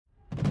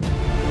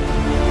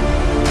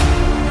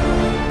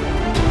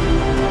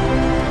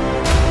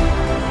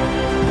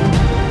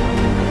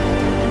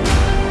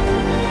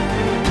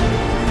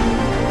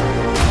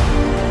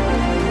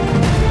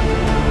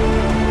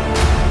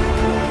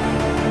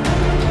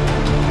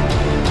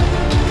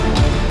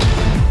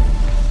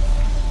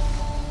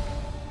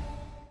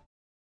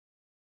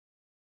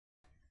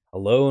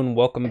Hello and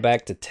welcome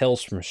back to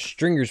Tales from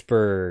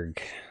Stringersburg.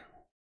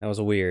 That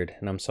was weird,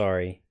 and I'm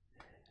sorry.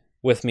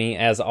 With me,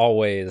 as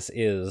always,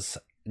 is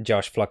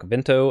Josh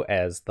Flacabento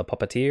as the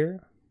puppeteer.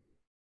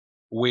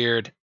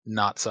 Weird,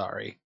 not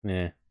sorry.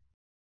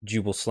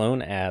 Jubal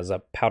Sloan as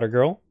a powder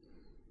girl.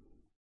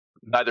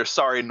 Neither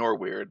sorry nor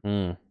weird.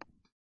 Little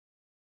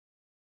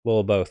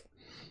of both.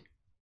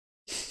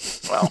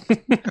 Well,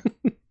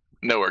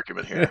 no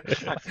argument here.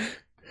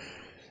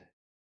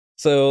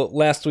 So,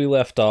 last we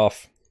left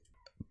off,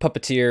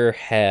 Puppeteer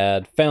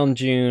had found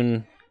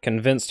June,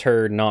 convinced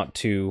her not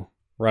to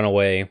run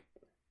away,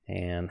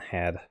 and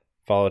had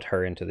followed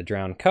her into the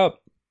Drowned Cup.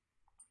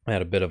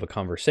 Had a bit of a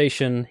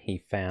conversation.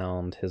 He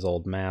found his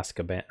old mask,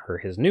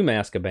 his new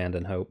mask,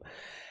 Abandon Hope,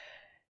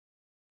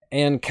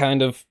 and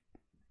kind of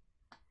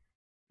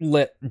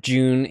let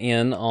June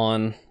in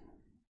on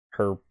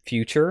her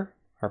future,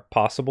 her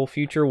possible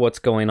future, what's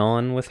going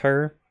on with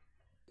her.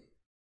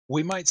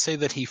 We might say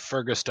that he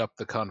Fergused up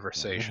the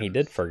conversation. He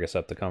did Fergus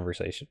up the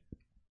conversation.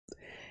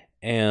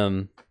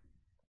 And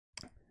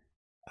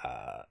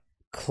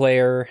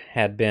Claire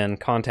had been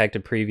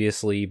contacted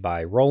previously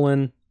by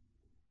Roland,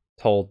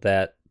 told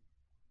that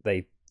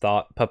they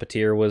thought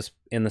Puppeteer was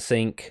in the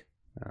sink,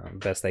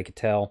 best they could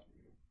tell.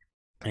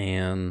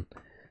 And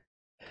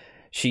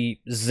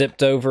she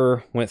zipped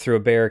over, went through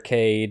a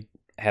barricade,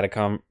 had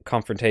a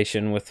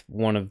confrontation with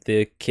one of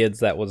the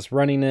kids that was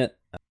running it,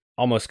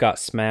 almost got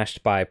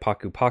smashed by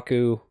Paku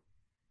Paku.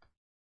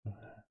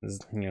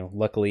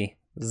 Luckily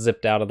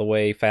zipped out of the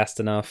way fast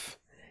enough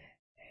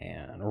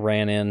and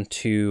ran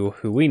into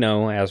who we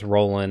know as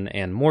Roland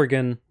and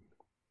Morgan,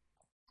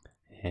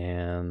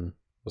 and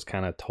was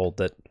kind of told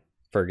that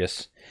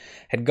Fergus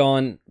had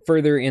gone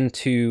further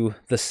into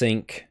the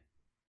sink,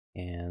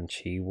 and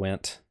she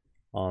went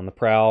on the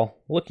prowl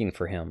looking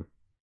for him.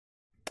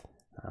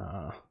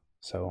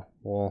 So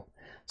we'll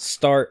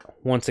start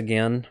once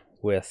again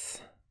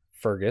with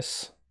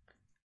Fergus.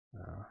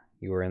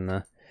 You were in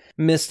the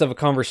midst of a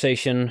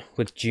conversation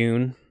with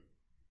June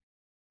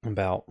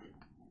about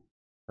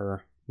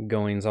her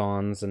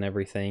goings-ons and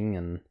everything,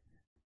 and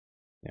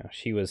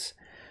she was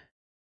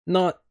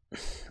not,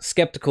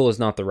 skeptical is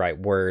not the right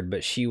word,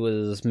 but she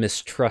was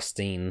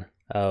mistrusting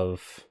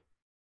of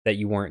that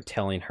you weren't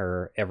telling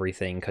her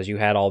everything because you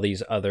had all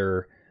these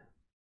other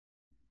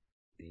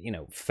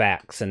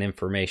facts and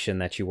information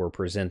that you were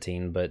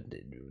presenting, but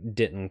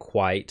didn't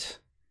quite,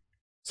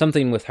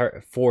 something with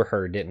her, for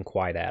her, didn't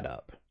quite add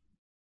up.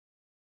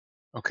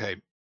 Okay.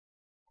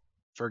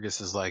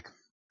 Fergus is like,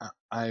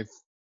 I've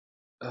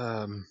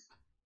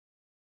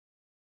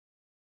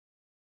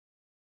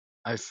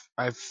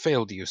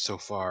failed you so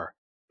far.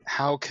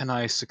 How can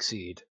I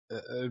succeed?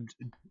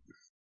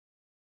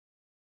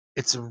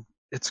 It's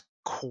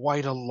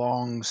quite a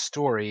long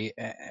story,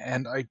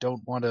 and I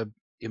don't want to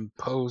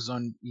impose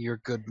on your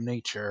good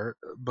nature.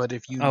 But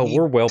if you need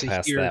we're well to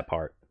past hear... that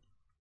part.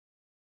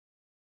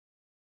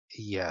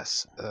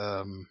 Yes.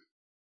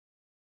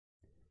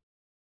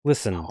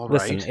 Listen.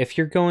 Right. If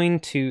you're going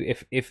to,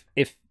 if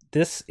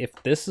this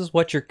is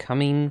what you're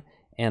coming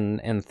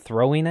and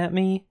throwing at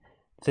me,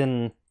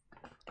 then...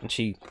 And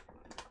she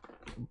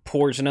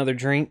pours another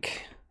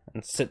drink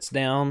and sits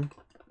down,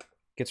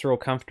 gets real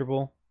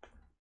comfortable.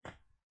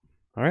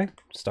 All right,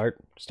 start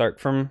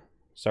from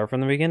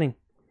the beginning.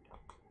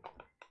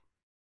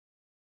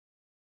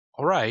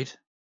 All right.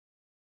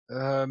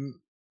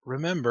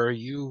 Remember,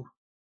 you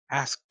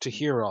asked to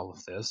hear all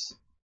of this.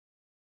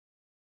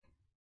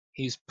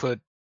 He's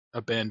put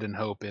Abandon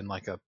Hope in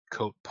like a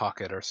coat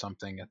pocket or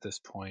something at this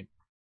point.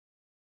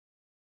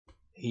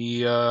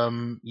 He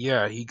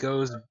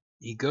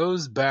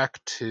goes back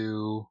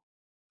to,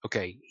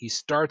 okay, he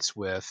starts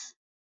with,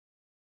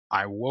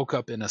 I woke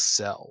up in a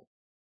cell.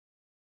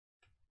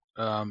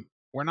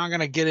 We're not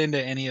going to get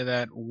into any of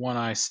that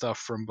one-eye stuff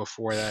from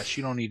before that.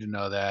 She don't need to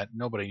know that.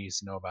 Nobody needs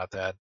to know about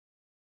that.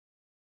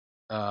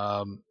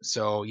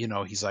 So,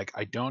 he's like,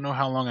 I don't know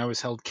how long I was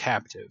held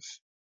captive.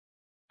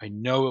 I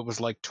know it was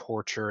like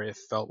torture. It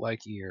felt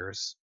like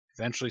years.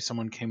 Eventually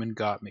someone came and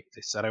got me.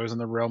 They said I was in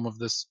the realm of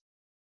this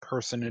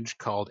personage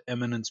called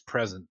Eminence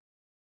Present,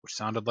 which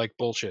sounded like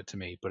bullshit to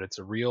me, but it's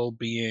a real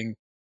being,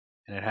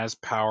 and it has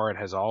power. It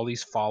has all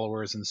these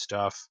followers and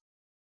stuff.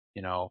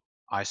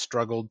 I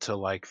struggled to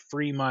like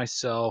free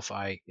myself.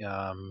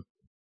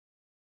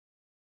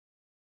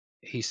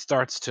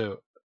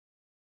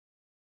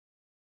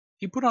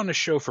 He put on a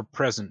show for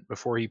present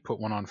before he put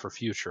one on for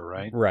future,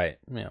 right? Right.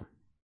 Yeah.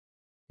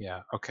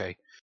 Yeah. Okay.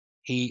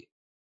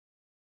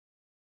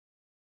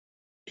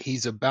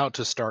 He's about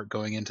to start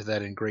going into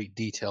that in great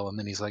detail, and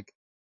then he's like,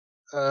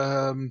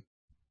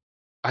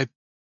 I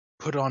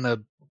put on a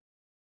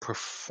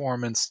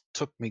performance,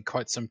 took me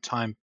quite some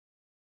time,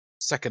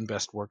 second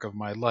best work of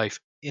my life.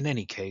 In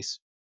any case,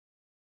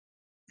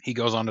 he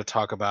goes on to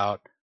talk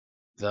about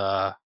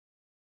the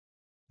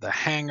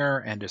hangar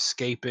and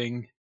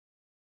escaping,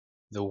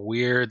 the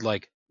weird,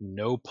 like,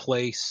 no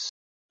place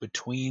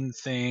between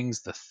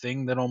things, the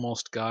thing that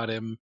almost got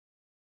him.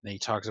 Then he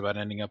talks about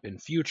ending up in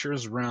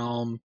Future's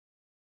realm.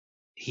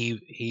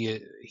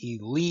 he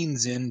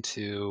leans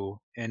into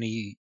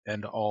any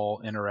and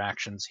all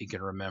interactions he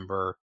can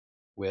remember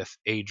with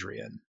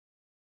Adrian,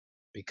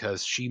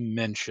 because she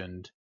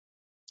mentioned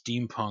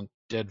steampunk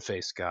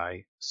deadface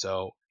guy.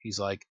 So he's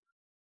like,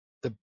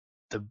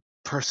 the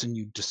person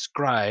you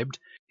described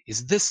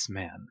is this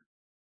man,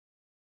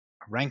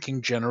 a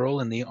ranking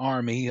general in the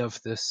army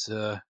of this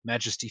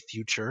Majesty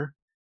Future,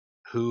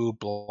 who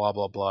blah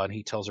blah blah, and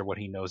he tells her what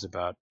he knows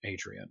about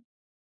Adrian.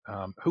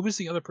 Who was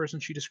the other person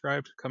she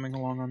described coming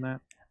along on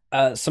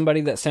that?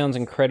 Somebody that sounds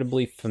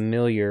incredibly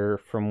familiar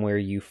from where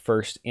you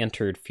first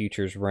entered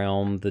Future's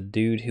realm. The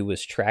dude who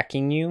was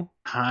tracking you.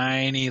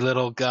 Tiny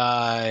little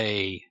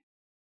guy,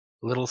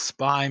 little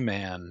spy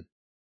man,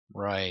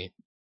 right?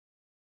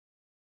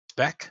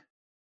 Speck.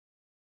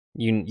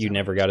 You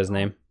never got his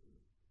name.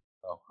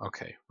 Oh,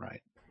 okay,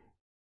 right.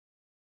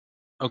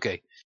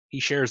 Okay,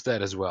 he shares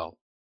that as well.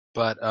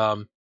 But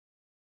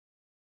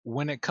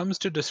when it comes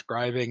to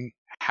describing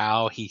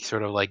how he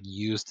sort of like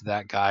used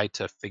that guy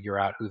to figure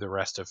out who the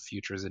rest of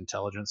Future's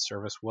intelligence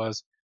service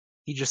was,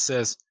 he just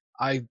says,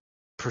 I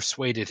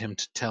persuaded him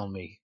to tell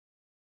me.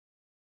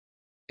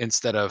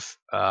 Instead of,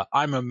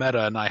 I'm a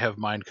meta and I have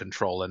mind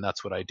control, and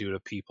that's what I do to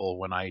people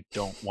when I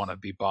don't want to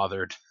be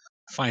bothered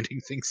finding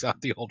things out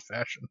the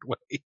old-fashioned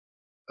way.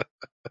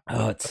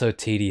 Oh, it's so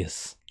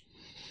tedious.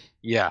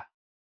 Yeah.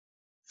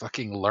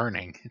 Fucking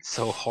learning. It's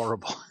so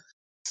horrible.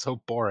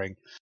 So boring.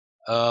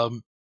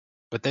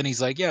 But then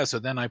he's like, yeah, so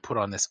then I put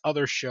on this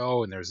other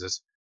show, and there's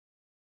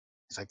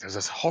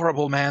this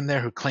horrible man there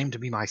who claimed to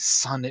be my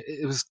son.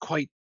 It was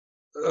quite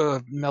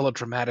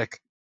melodramatic.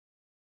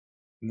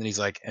 And then he's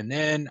like, and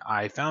then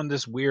I found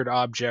this weird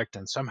object,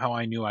 and somehow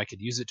I knew I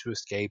could use it to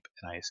escape,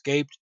 and I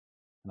escaped,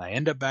 and I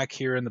end up back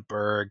here in the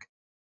Berg,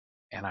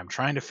 and I'm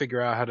trying to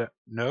figure out how to...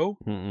 No,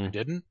 I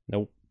didn't.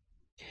 Nope.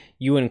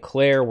 You and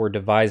Claire were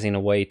devising a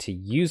way to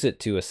use it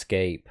to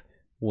escape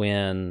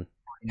when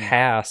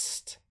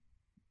Hast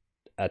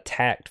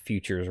attacked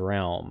Future's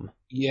realm.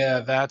 Yeah,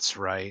 that's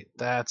right.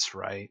 That's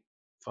right.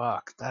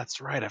 Fuck,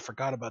 that's right. I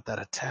forgot about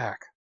that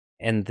attack.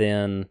 And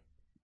then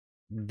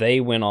they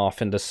went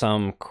off into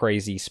some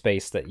crazy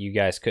space that you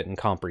guys couldn't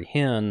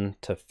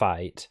comprehend to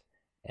fight.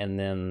 And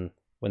then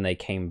when they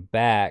came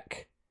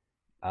back,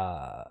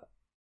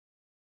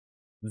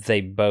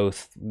 they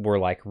both were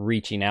like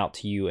reaching out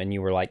to you, and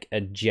you were like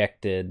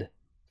ejected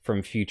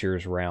from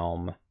Future's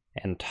realm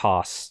and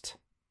tossed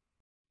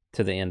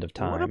to the end of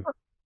time.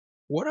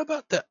 What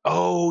about the...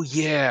 Oh,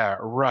 yeah,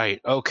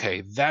 right.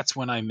 Okay, that's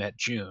when I met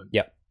June.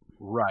 Yep.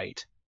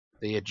 Right.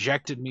 They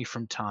ejected me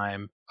from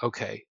time.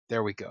 Okay,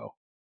 there we go.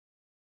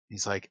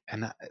 He's like,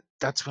 and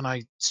that's when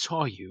I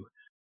saw you.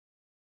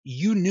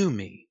 You knew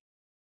me.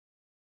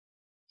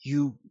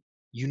 You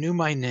knew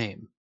my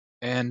name.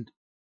 And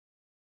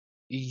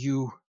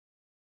you...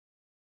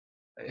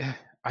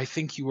 I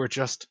think you were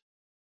just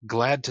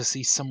glad to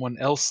see someone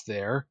else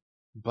there,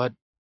 but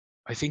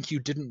I think you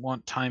didn't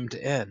want time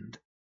to end.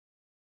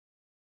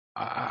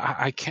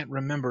 I can't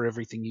remember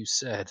everything you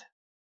said,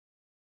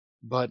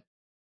 but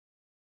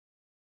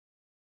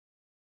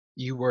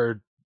you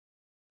were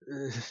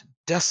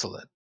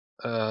desolate,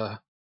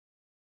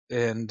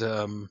 and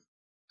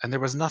there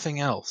was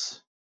nothing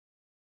else.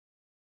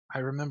 I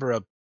remember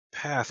a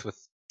path with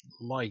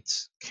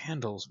lights,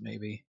 candles,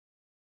 maybe.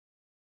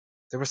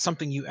 There was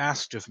something you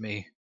asked of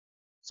me,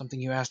 something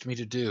you asked me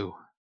to do,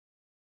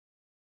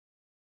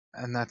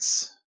 and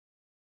that's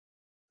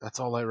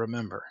all I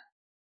remember.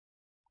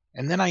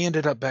 And then I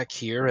ended up back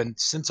here, and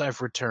since I've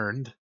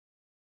returned,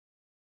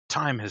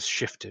 time has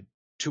shifted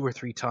 2 or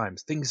 3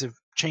 times. Things have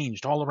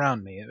changed all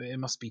around me. It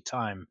must be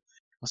time.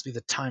 It must be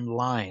the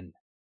timeline.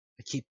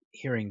 I keep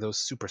hearing those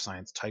super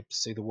science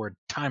types say the word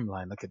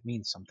timeline like it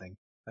means something.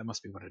 That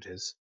must be what it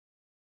is.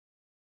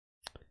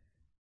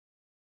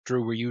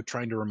 Drew, were you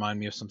trying to remind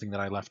me of something that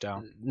I left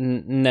out?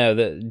 No,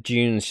 that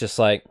June's just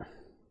like,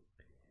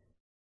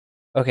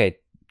 okay,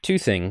 2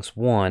 things.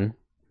 1,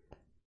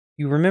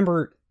 you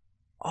remember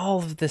all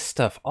of this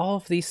stuff, all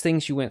of these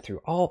things you went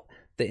through, all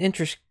the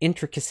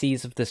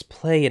intricacies of this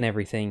play and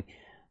everything.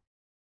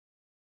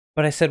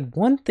 But I said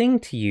one thing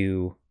to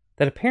you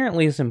that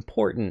apparently is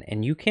important,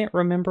 and you can't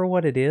remember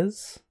what it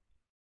is?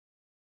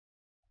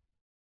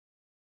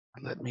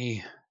 Let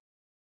me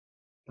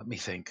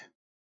think.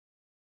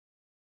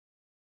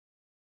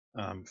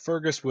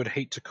 Fergus would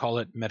hate to call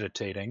it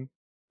meditating,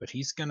 but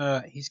he's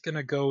gonna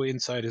go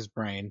inside his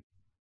brain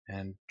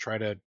and try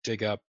to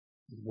dig up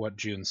what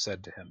June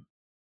said to him,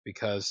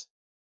 because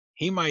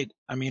he might,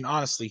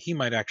 honestly, he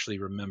might actually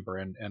remember,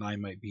 and I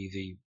might be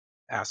the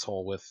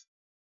asshole with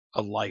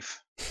a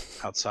life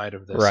outside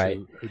of this, right?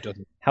 Who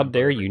doesn't? How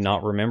dare you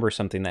not remember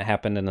something that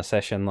happened in a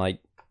session like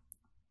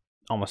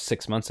almost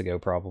 6 months ago,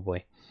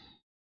 probably.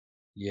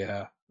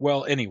 Yeah.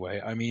 Well,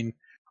 anyway,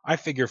 I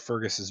figure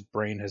Fergus's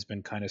brain has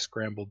been kind of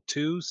scrambled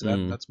too,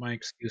 so that's my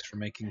excuse for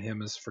making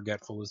him as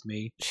forgetful as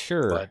me.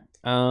 Sure.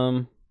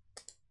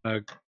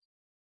 But,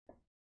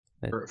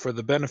 for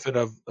the benefit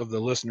of the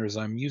listeners,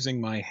 I'm using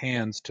my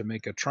hands to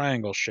make a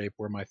triangle shape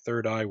where my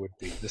third eye would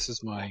be. This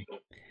is my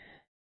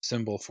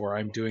symbol for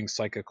I'm doing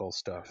psychical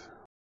stuff.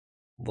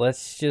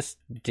 Let's just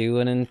do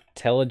an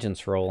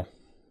intelligence roll.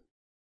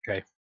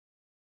 Okay.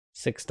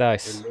 6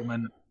 dice.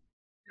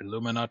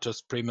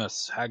 Illuminatus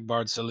Primus,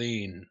 Hagbard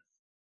Celine.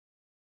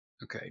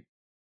 Okay.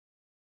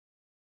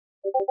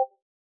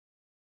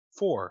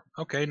 4.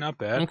 Okay, not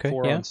bad. Okay,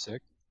 4 yeah. on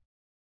 6.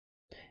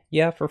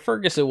 Yeah, for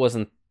Fergus, it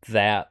wasn't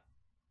that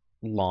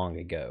long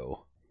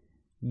ago.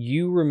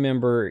 You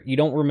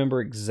don't remember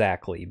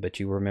exactly, but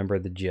you remember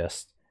the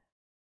gist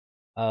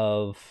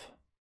of,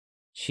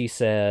 she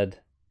said,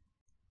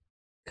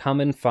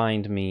 come and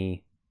find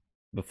me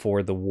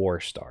before the war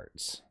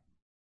starts.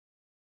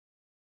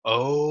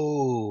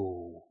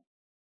 Oh.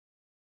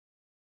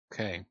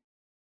 Okay.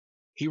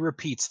 He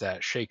repeats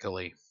that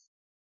shakily.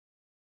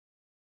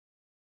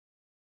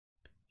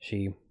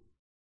 She...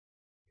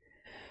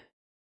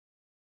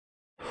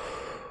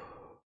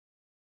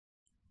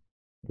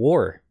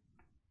 War.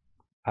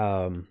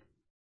 Oh,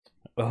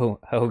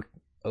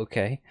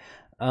 okay.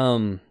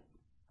 Well,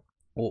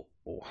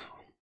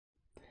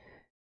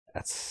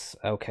 that's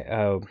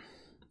okay.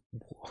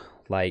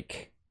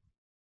 Like,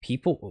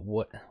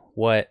 people,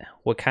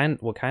 what kind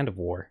of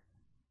war?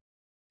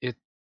 It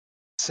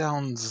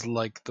sounds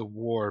like the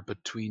war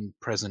between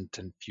present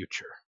and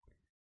future.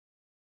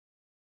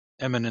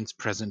 Eminence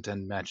present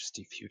and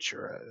majesty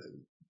future.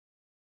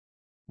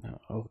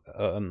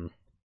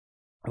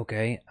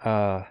 Okay.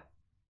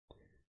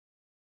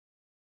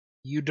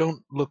 You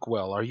don't look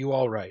well. Are you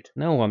all right?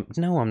 No,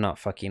 I'm not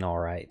fucking all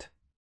right.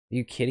 Are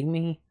you kidding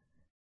me?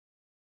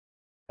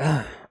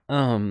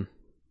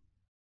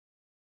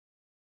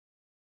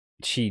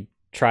 She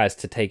tries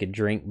to take a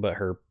drink, but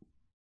her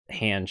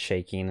hand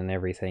shaking and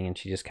everything, and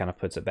she just kind of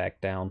puts it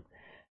back down.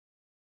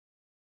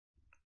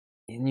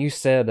 And you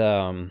said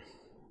that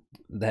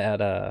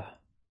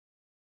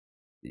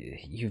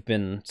you've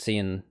been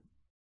seeing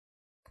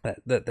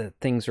that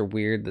things are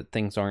weird, that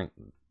things aren't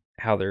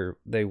how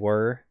they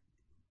were.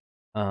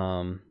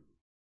 You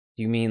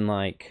mean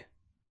like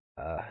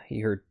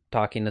you're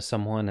talking to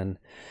someone and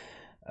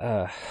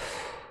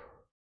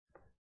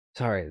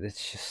sorry,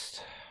 it's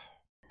just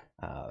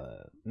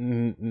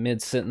mid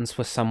sentence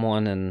with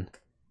someone and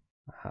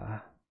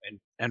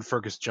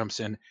Fergus jumps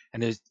in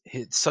and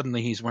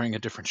suddenly he's wearing a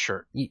different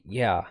shirt.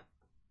 Yeah,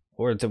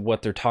 or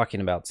what they're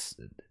talking about's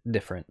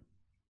different.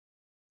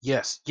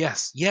 Yes,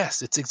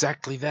 it's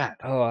exactly that.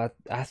 Oh,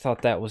 I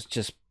thought that was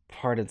just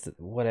part of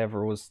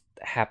whatever was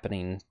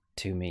happening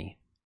to me.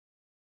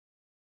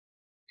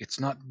 It's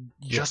not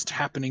just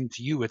happening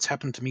to you, it's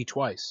happened to me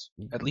twice.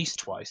 At least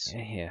twice.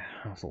 Yeah,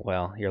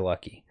 well, you're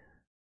lucky.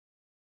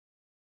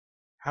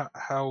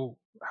 How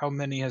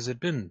many has it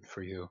been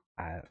for you?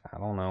 I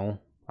don't know.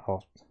 I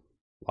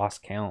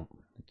lost count.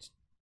 It's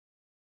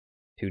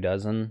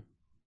 24.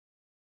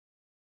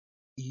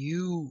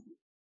 You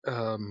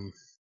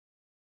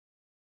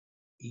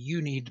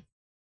you need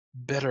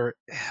better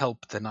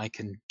help than I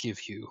can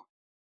give you.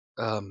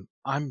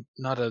 I'm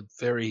not a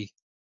very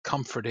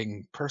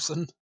comforting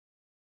person,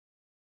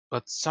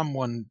 but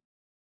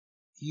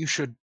you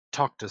should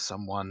talk to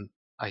someone,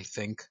 I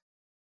think.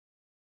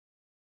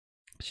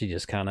 She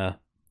just kind of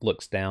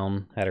looks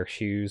down at her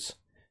shoes.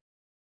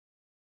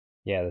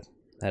 Yeah,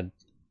 that'd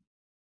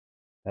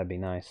be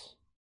nice.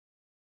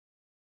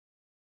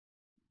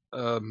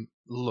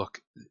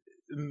 Look,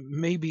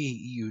 maybe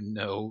you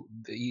know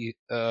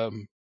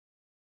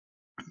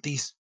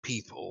these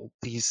people,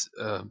 these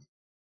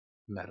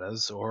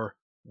metas or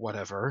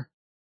whatever,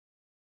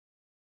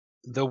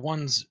 the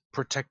ones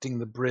protecting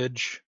the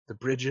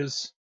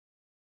bridges.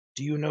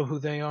 Do you know who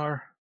they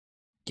are?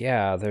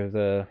 Yeah,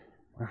 they're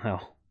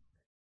well,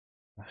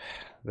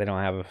 they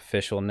don't have an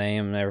official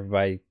name.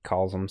 Everybody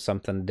calls them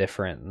something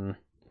different and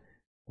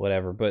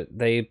whatever, but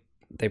they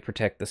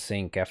protect the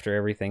sink after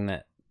everything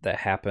that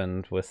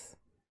happened with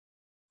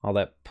all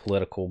that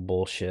political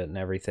bullshit and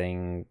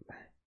everything.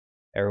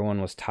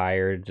 Everyone was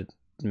tired,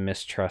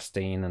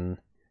 mistrusting, and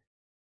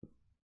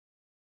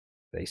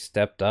they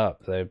stepped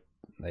up. They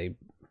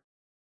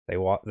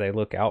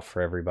look out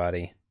for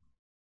everybody.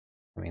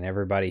 I mean,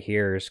 everybody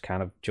here is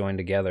kind of joined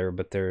together,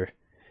 but they're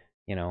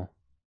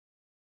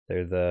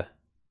the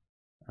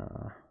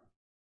I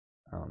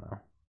don't know.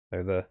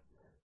 They're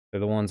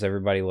the ones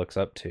everybody looks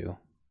up to.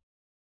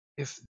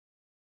 If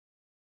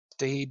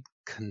stayed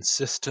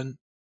consistent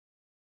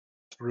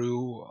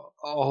through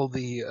all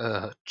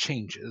the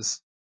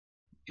changes,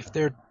 if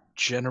they're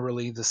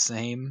generally the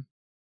same,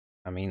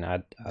 I mean,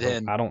 I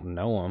don't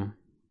know them.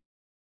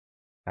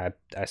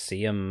 I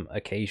see them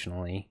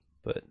occasionally,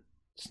 but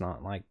it's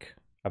not like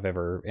I've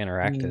ever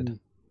interacted.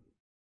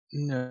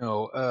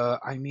 No,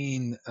 I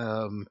mean,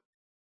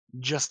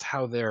 just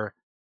how they're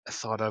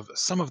thought of.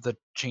 Some of the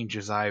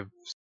changes I've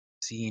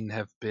seen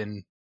have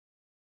been,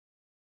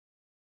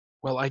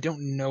 well, I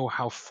don't know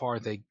how far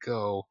they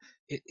go.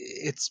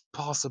 It's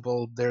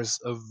possible there's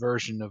a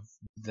version of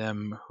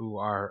them who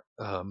are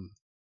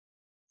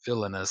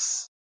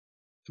villainous.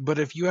 But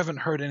if you haven't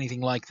heard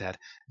anything like that,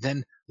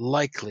 then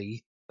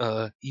likely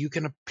you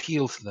can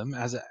appeal to them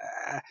as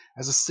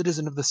a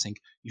citizen of the Sink.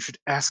 You should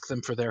ask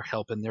them for their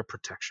help and their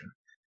protection.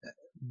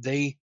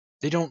 they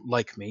don't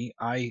like me.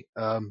 I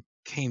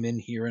came in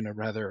here in a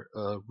rather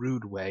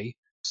rude way,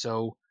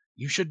 so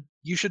you should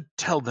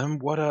tell them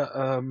what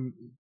a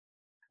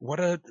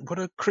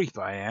creep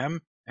I am,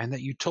 and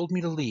that you told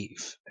me to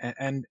leave,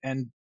 and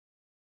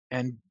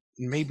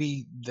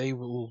maybe they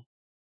will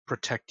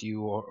protect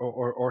you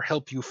or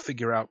help you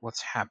figure out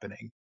what's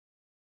happening.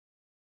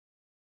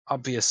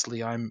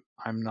 Obviously, I'm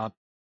not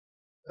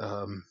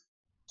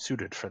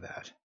suited for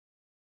that.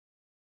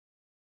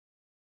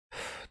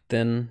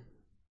 Then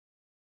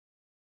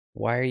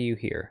why are you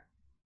here?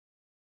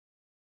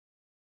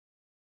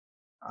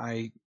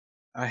 I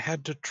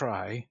had to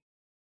try.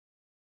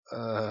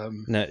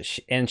 No,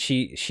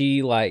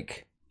 she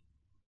like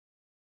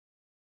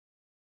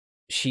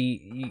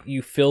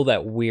you feel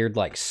that weird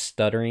like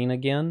stuttering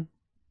again,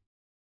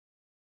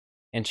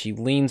 and she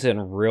leans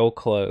in real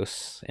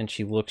close and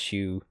she looks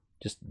you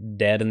just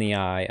dead in the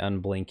eye,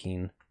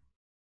 unblinking.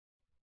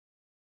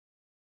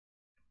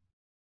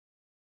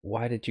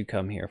 Why did you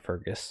come here,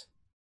 Fergus?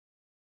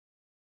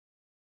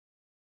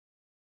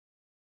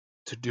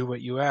 To do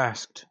what you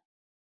asked.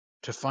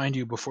 To find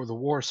you before the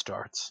war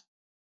starts.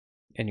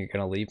 And you're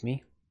gonna leave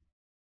me?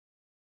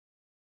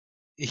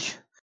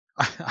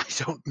 I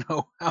don't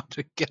know how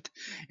to get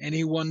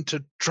anyone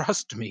to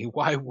trust me.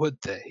 Why would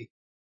they?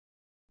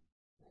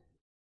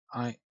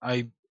 I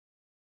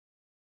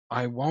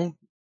won't.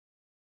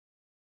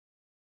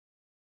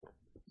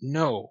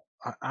 No,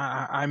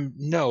 I'm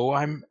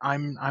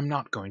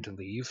not going to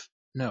leave.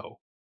 No,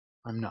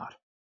 I'm not.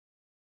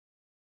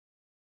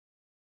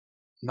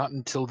 Not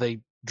until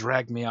they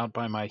drag me out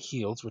by my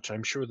heels, which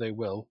I'm sure they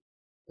will.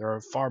 There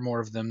are far more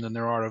of them than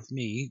there are of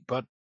me,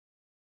 but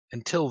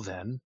until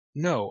then,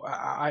 no,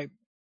 I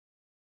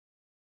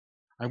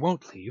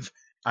won't leave.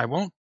 I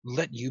won't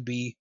let you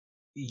be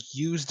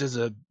used as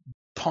a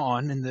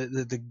pawn in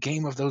the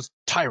game of those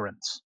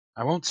tyrants.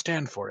 I won't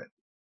stand for it.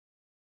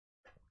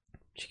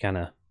 She kind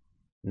of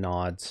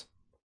nods.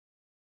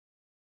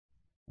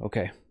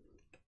 Okay.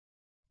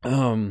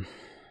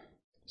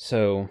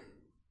 So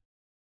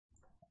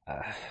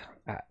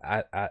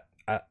I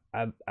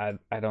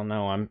don't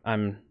know.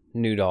 I'm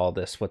new to all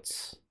this.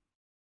 What's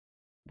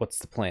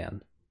the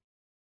plan?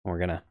 We're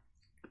gonna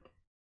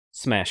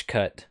smash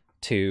cut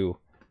to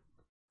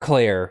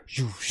Claire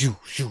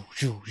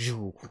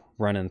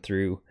running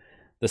through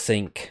the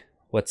sink.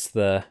 What's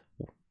the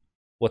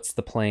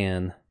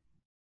plan?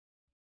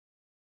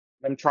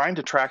 I'm trying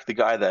to track the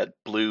guy that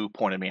Blue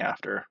pointed me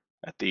after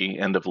at the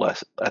end of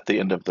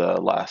the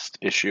last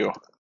issue.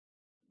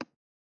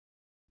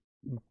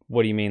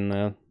 What do you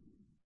mean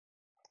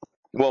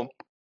Well,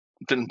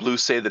 didn't Blue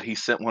say that he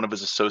sent one of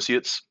his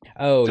associates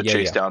to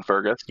chase down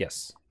Fergus?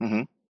 Yes.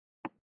 Mm-hmm.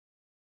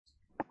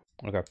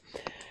 Okay.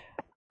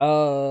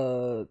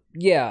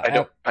 Yeah.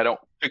 I don't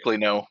particularly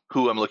know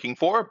who I'm looking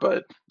for,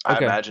 but I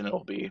imagine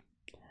it'll be.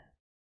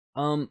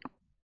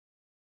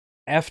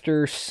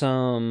 After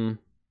some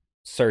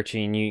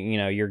searching,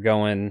 you're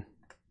going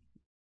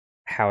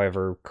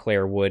however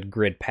Claire would,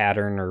 grid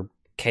pattern or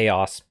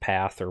chaos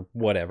path or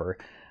whatever.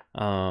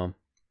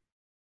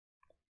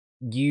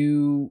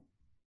 You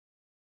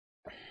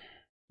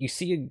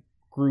see a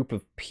group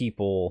of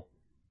people.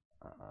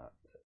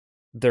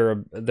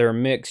 They're a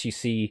mix. You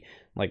see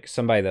like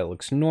somebody that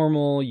looks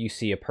normal. You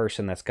see a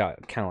person that's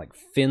got kind of like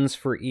fins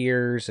for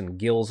ears and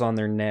gills on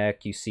their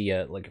neck. You see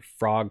a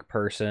frog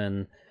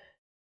person,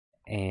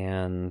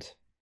 and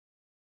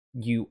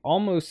you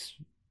almost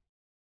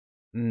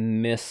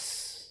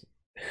miss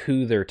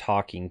who they're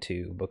talking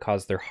to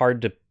because they're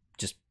hard to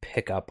just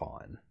pick up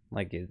on.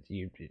 Like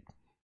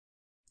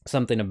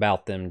something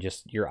about them,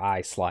 just your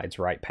eye slides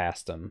right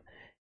past them.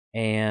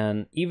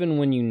 And even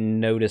when you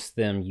notice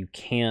them, you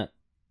can't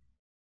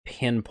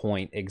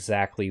pinpoint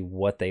exactly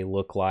what they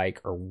look like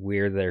or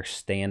where they're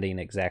standing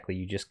exactly.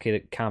 You just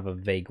get kind of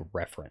a vague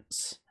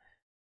reference.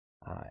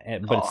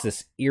 But it's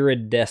this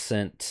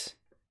iridescent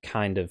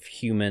kind of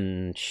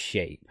human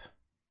shape.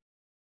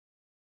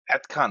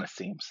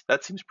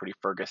 That seems pretty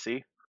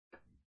Fergus-y.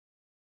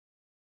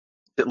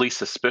 At least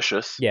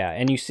suspicious. Yeah,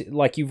 and you see,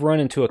 like, you've run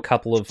into a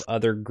couple of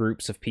other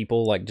groups of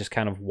people, like, just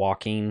kind of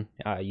walking.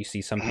 You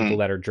see some people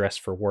that are dressed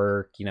for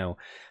work,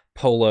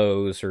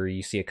 polos, or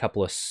you see a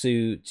couple of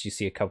suits. You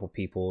see a couple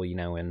people,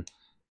 in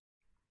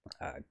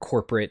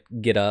corporate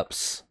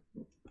get-ups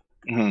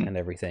and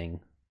everything.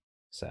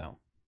 So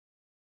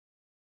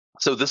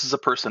this is a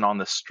person on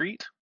the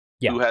street?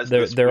 Yeah, who has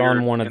they're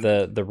on one of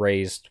the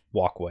raised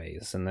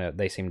walkways, and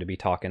they seem to be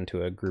talking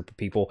to a group of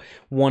people.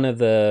 One of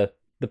the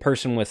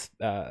person with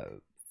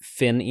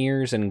fin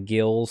ears and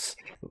gills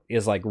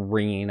is like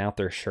wringing out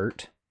their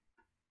shirt.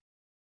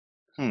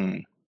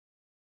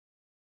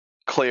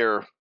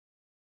 Claire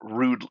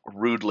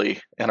rudely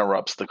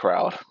interrupts the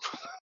crowd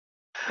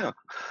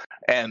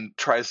and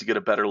tries to get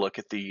a better look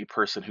at the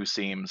person who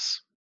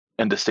seems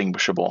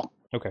indistinguishable.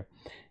 Okay.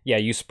 Yeah,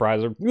 you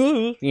surprise her,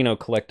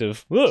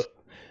 collective.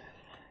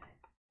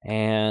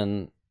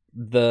 And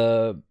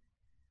the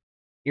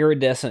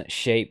iridescent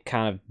shape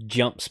kind of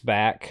jumps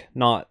back,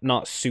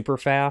 not super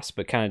fast,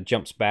 but kind of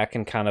jumps back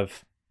and kind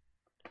of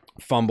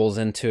fumbles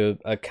into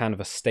a kind of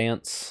a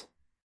stance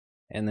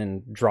and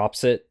then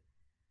drops it.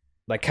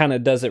 Like kind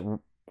of does it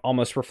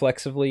almost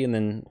reflexively and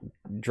then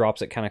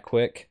drops it kind of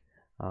quick.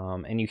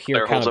 And you hear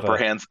Claire kind holds of up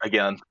her hands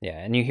again. Yeah,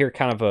 and you hear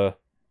kind of a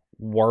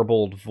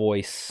warbled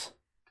voice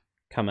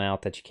come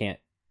out that you can't,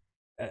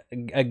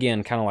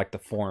 again, kind of like the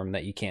form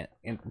that you can't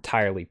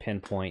entirely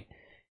pinpoint.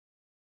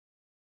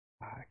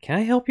 Can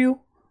I help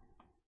you?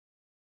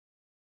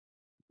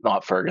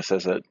 Not Fergus,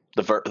 is it?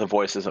 The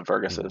voice isn't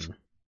Fergus's.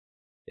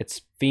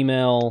 It's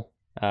female.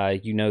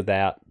 You know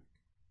that,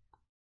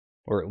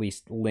 or at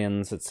least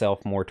lends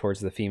itself more towards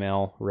the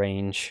female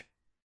range.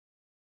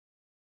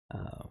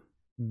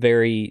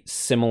 Very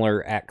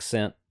similar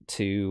accent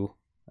to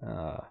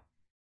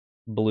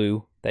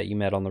Blue that you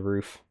met on the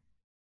roof.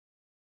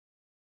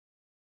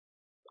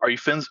 Are you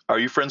friends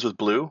with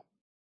Blue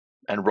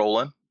and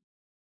Roland?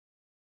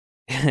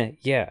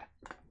 Yeah.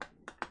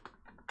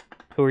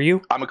 Who are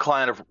you? I'm a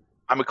client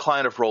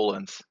of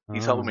Roland's.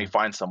 He's helping me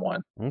find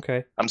someone.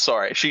 Okay. I'm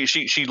sorry.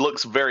 She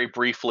looks very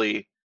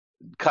briefly,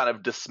 kind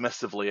of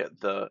dismissively at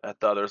the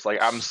others,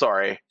 like, I'm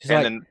sorry. She's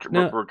and like, then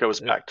no, goes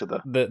back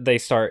to they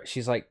start.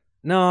 She's like,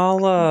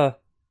 no,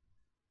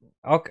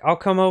 I'll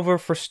come over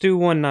for stew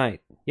one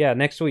night. Yeah,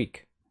 next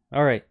week.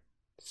 All right.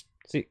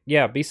 See,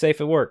 yeah, be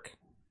safe at work.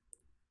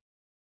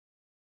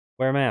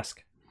 Wear a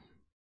mask.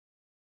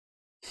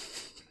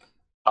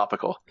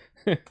 topical.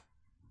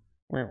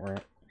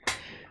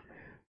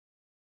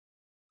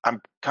 I'm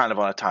kind of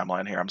on a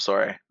timeline here. I'm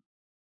sorry.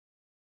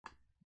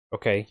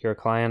 Okay, you're a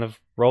client of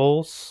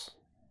Rolls?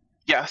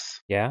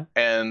 Yes. Yeah?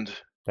 And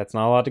that's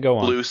not a lot to go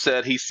on. Blue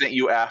said he sent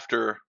you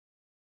after.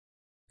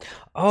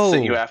 Oh,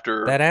 sent you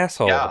after that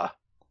asshole. Yeah.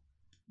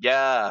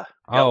 Yeah.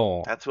 Oh.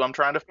 Yep, that's who I'm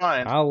trying to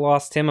find. I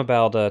lost him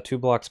about 2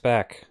 blocks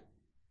back.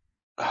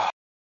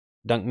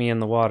 Dunked me in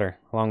the water,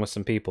 along with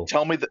some people.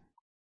 Tell me that.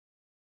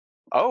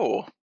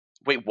 Oh.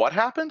 Wait, what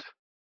happened?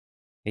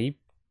 He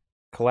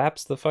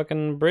collapsed the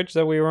fucking bridge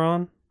that we were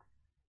on.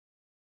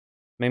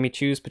 Made me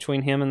choose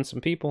between him and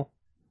some people.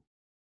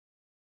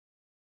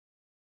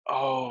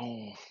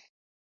 Oh.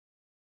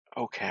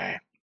 Okay.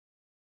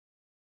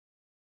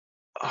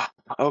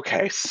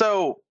 Okay,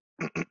 so...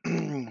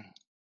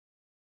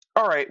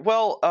 All right,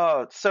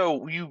 well,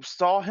 so you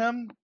saw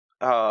him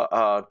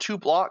 2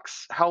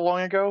 blocks. How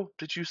long ago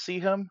did you see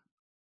him?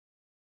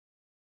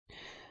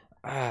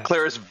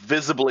 Claire is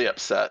visibly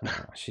upset.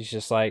 She's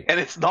just like... And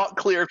it's not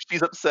clear if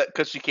she's upset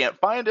because she can't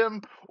find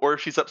him or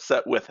if she's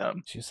upset with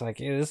him. She's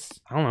like, I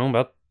don't know,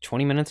 about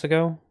 20 minutes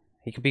ago?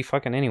 He could be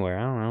fucking anywhere.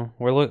 I don't know.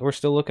 We're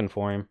still looking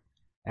for him.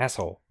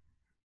 Asshole.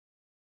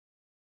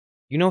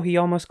 You know he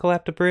almost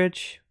collapsed a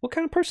bridge? What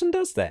kind of person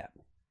does that?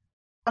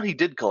 Oh, he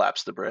did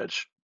collapse the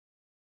bridge.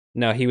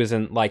 No, he was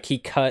in, like, he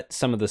cut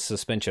some of the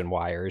suspension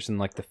wires and,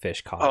 like, the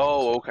fish caught.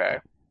 Oh, okay.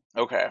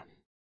 Okay.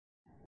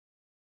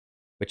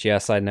 Which,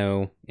 yes, I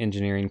know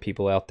engineering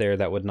people out there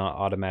that would not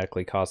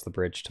automatically cause the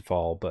bridge to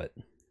fall, but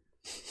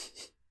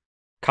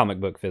comic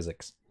book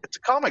physics. It's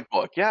a comic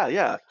book,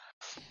 yeah.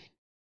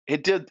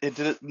 It did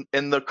it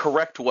in the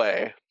correct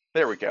way.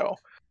 There we go.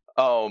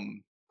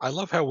 I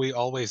love how we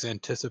always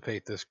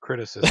anticipate this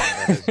criticism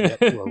that is yet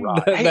to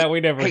arrive. that we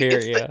never hear,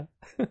 yeah.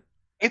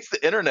 It's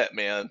the internet,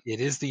 man. It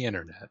is the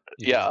internet.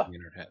 Yeah. The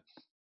internet.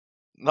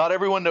 Not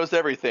everyone knows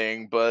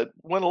everything, but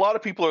when a lot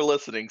of people are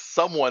listening,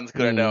 someone's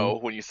gonna know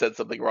when you said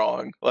something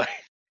wrong. Like,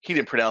 he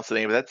didn't pronounce the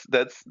name, but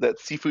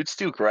that's seafood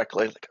stew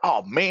correctly. Like,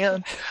 oh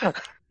man.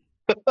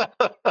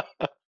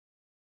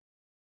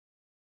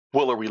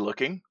 Well, are we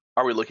looking?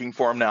 Are we looking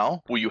for him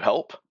now? Will you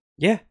help?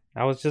 Yeah,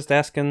 I was just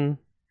asking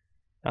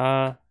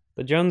the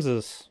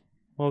Joneses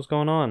what was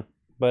going on,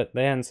 but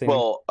they hadn't seen him.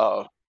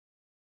 Well,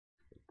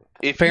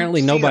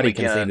 apparently nobody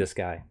can see this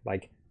guy.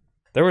 Like,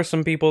 there were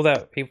some people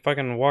that he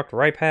fucking walked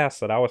right past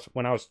that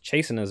when I was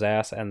chasing his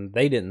ass, and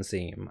they didn't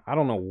see him. I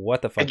don't know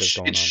what the fuck is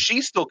going on.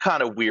 She's still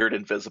kind of weird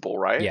and visible,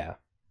 right? Yeah.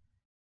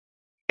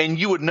 And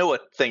you would know a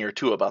thing or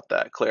two about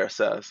that, Claire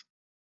says.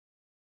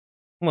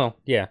 Well,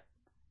 yeah.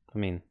 I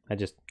mean, it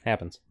just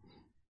happens.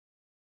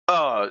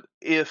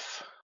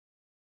 If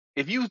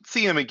you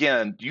see him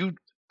again,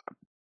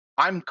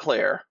 I'm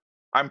Claire.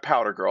 I'm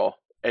Powder Girl,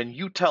 and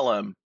you tell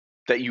him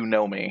that you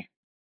know me,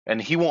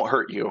 and he won't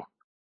hurt you.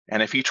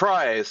 And if he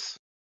tries,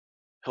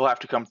 he'll have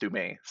to come through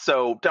me.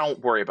 So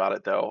don't worry about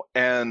it, though.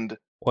 And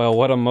well,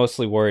 what I'm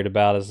mostly worried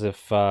about is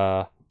if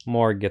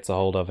Morg gets a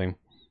hold of him.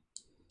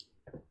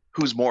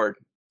 Who's Morg?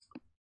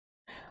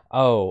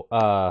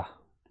 Oh,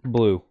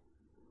 Blue.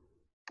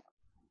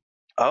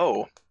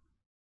 Oh.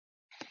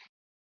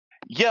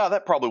 Yeah,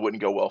 that probably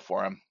wouldn't go well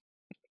for him.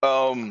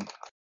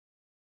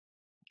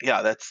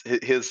 Yeah, that's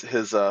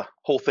his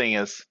whole thing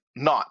is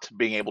not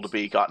being able to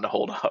be gotten a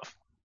hold of.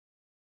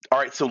 All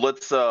right, so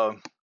let's I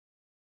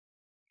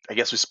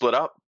guess we split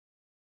up.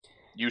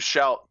 You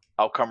shout,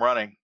 I'll come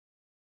running.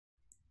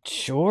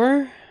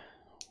 Sure.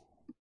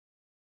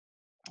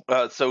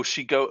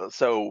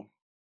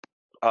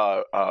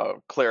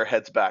 Claire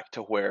heads back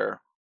to where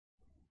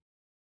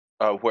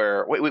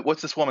wait,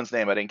 what's this woman's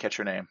name? I didn't catch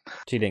her name.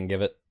 She didn't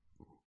give it.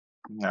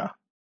 No.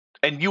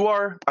 And you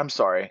are, I'm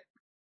sorry.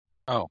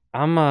 Oh,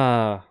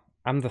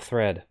 I'm the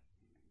thread.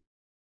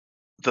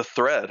 The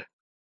thread.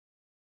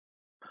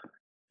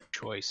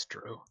 choice,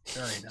 Drew.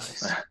 Very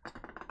nice.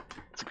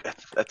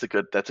 That's a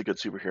good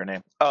superhero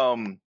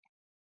name.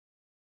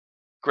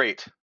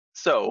 Great.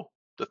 So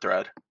the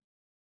thread.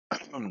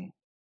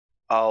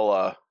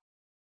 I'll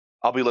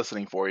be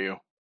listening for you.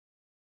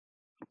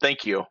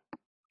 Thank you.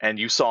 And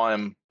you saw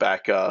him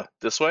back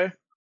this way?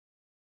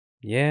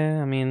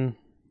 Yeah, I mean,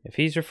 if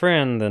he's your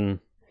friend, then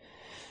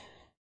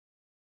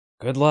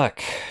good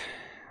luck.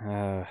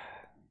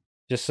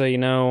 Just so you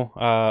know,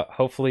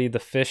 hopefully the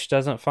fish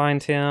doesn't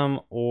find him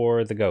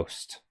or the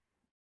ghost.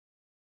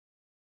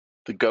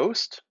 The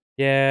ghost?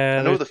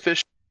 Yeah, I know the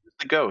fish is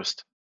the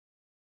ghost.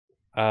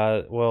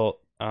 well,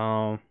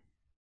 are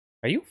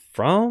you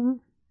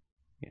from?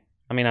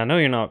 I mean, I know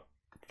you're not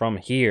from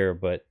here,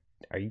 but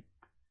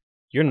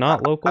you're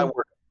not local?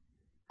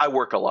 I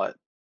work a lot.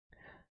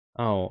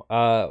 Oh,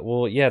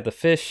 well, yeah, the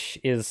fish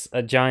is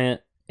a giant.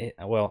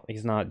 Well,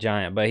 he's not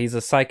giant, but he's a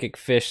psychic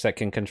fish that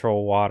can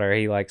control water.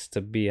 He likes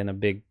to be in a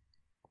big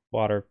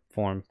water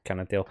form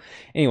kind of deal.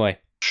 Anyway,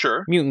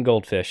 Sure. mutant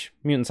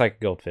psychic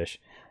goldfish,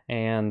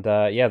 and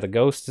yeah, the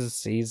ghost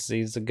is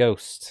he's a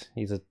ghost.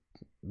 The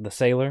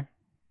sailor.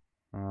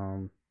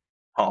 Huh.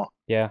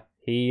 Yeah,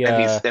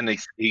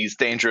 he's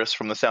dangerous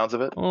from the sounds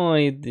of it. Oh,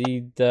 he's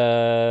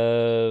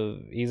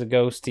a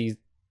ghost. He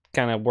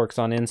kind of works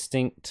on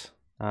instinct.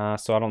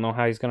 So I don't know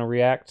how he's gonna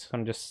react.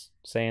 I'm just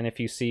saying, if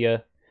you see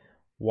a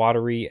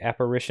watery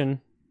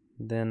apparition,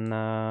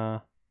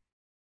 then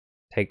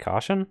take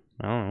caution.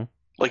 I don't know.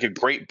 Like a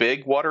great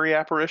big watery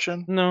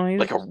apparition? No, he's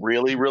like a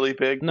really, really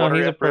big no, watery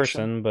he's a apparition?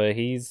 person, but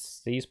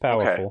he's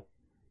powerful.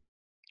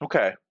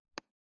 Okay.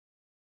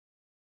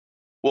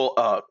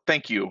 Well,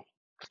 thank you,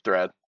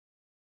 Thread.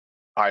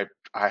 I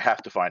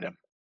have to find him.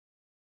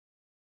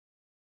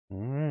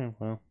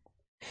 Well,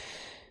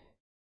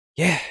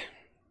 yeah.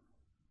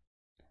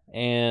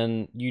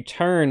 And you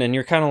turn, and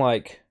you're kind of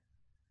like,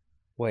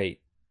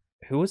 wait,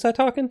 who was I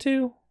talking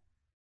to?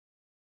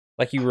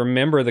 Like, you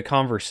remember the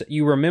conversation,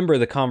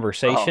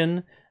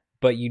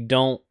 but you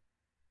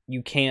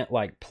can't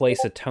like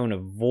place a tone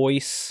of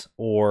voice,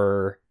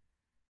 or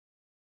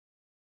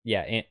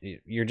yeah,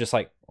 you're just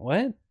like,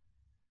 what?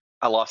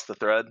 I lost the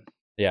thread.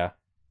 Yeah.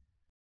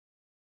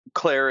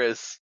 Claire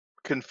is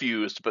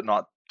confused, but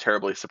not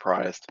terribly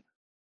surprised.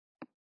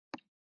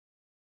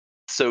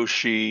 So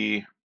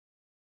she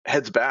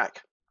heads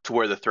back to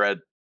where the thread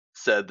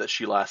said that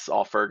she last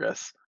saw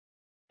Fergus,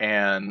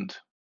 and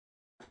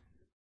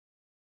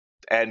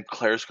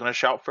Claire's gonna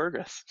shout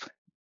Fergus.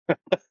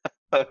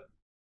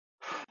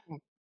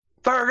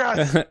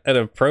 Fergus! An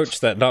approach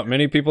that not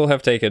many people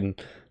have taken.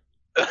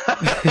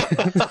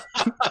 A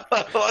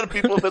lot of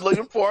people have been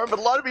looking for him, but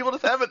a lot of people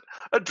just haven't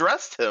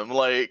addressed him.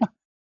 Like,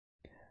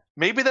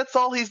 maybe that's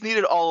all he's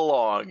needed all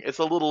along. It's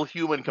a little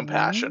human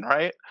compassion,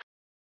 right?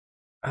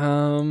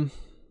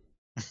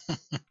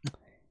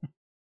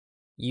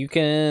 You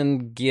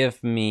can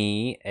give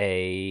me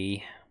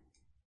a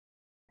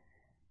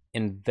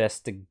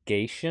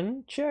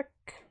investigation check.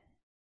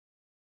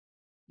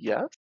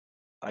 Yes,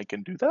 I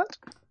can do that.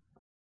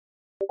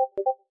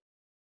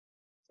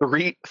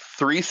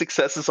 Three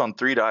successes on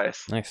 3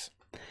 dice. Nice.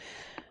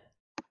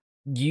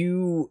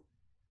 You,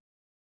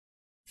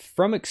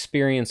 from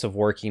experience of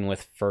working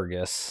with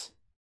Fergus,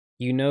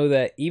 you know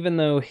that even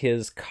though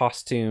his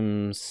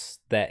costumes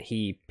that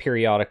he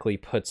periodically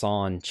puts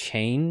on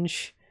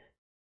change,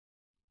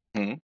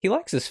 he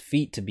likes his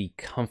feet to be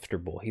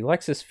comfortable. He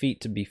likes his feet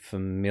to be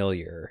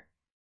familiar.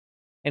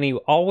 And he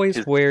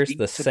always wears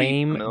the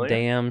same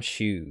damn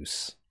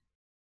shoes.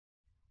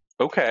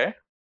 Okay.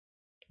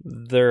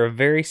 They're a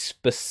very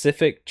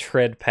specific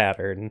tread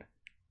pattern.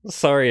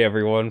 Sorry,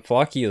 everyone.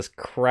 Flocky is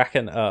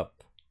cracking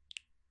up.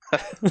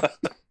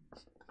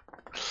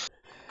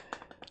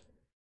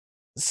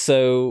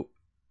 So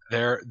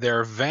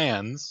they're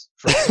Vans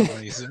for some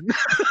reason.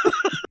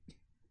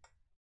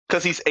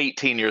 Because he's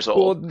 18 years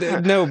old.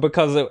 Well, no,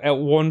 because at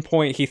one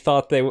point he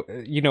thought they,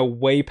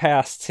 way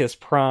past his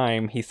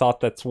prime, he thought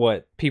that's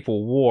what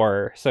people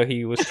wore. So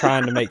he was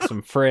trying to make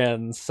some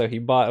friends. So he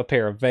bought a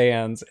pair of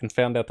Vans and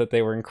found out that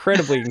they were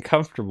incredibly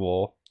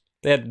uncomfortable.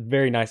 They had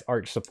very nice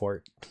arch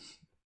support.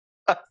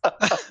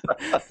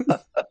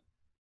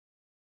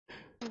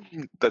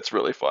 That's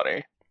really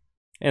funny.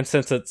 And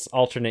since it's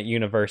alternate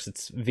universe,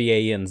 it's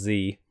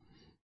VANZ.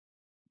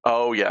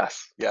 Oh,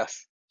 yes.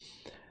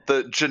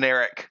 The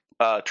generic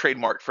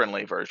trademark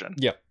friendly version.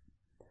 Yep.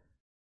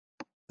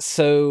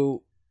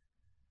 So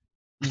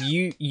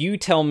you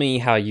tell me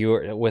how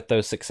you're, with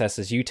those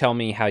successes, you tell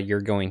me how you're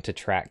going to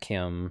track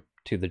him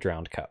to the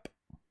Drowned Cup.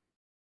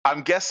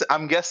 I'm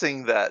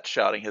guessing that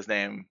shouting his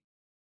name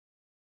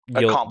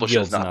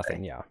accomplishes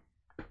nothing. Yeah.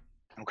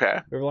 Okay.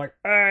 They're like,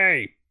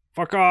 hey,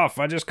 fuck off.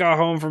 I just got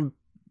home from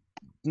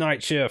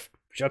night shift.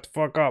 Shut the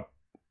fuck up.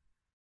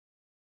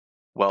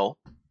 Well,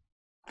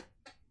 if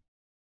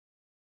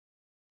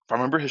I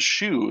remember his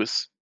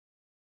shoes,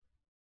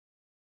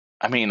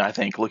 I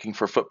think looking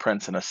for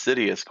footprints in a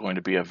city is going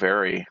to be a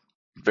very,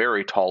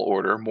 very tall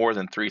order, more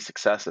than 3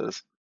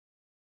 successes.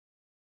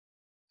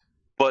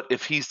 But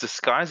if he's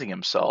disguising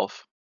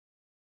himself,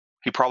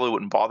 he probably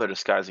wouldn't bother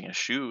disguising his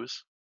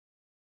shoes.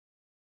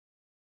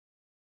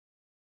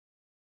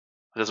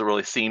 It doesn't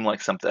really seem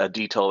like a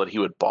detail that he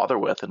would bother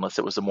with unless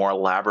it was a more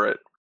elaborate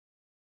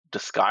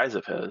disguise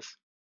of his.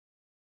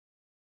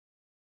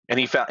 And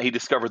he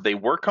discovered they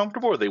were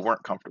comfortable or they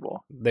weren't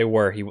comfortable. They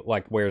were. He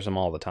like wears them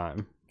all the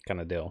time, kind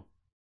of deal.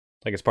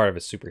 Like it's part of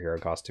his superhero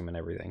costume and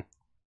everything.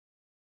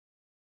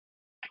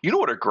 You know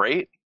what are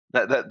great?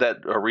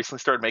 That recently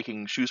started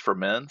making shoes for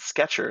men?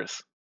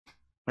 Skechers.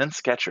 Men's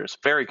Skechers.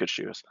 Very good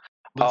shoes.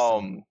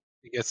 Listen,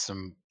 we get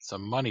some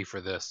money for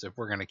this if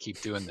we're gonna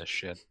keep doing this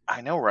shit. I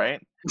know, right?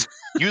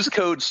 Use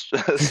code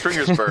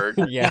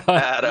Stringersburg. Yeah.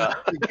 At,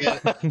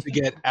 to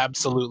get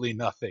absolutely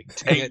nothing.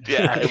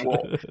 yeah,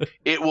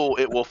 it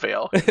will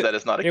fail. That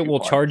is not a It will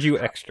coupon. charge you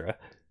extra.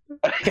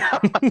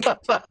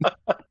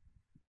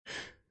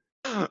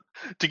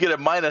 To get a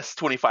minus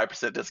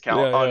 25%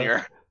 discount on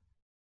your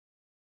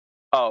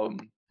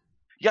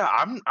yeah,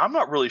 I'm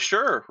not really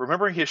sure.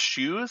 Remembering his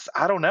shoes,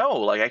 I don't know.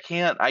 Like I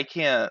can't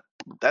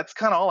that's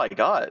kind of all I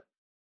got.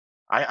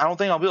 I don't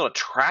think I'll be able to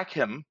track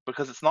him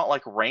because it's not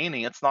like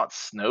raining, it's not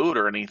snowed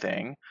or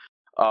anything.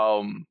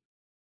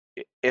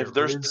 If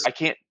I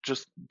can't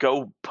just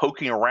go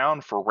poking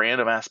around for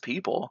random ass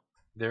people.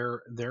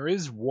 There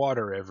is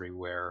water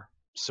everywhere,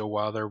 so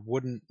while there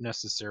wouldn't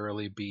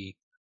necessarily be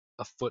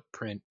a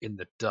footprint in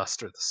the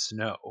dust or the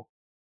snow,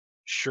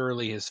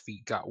 surely his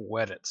feet got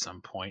wet at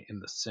some point in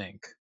the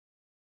sink.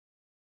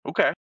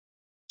 Okay.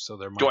 So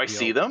there might Do I be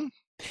see them?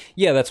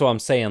 Yeah, that's what I'm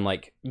saying.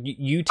 Like,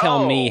 you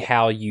tell me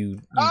how you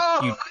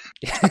I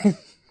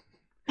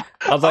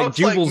was like,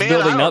 Jubal's man,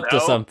 building I don't up to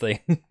know. something.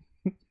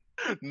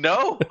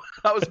 No,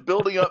 I was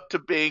building up to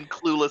being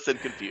clueless and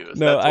confused.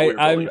 No, That's what we were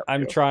building up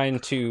I'm to. trying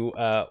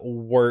to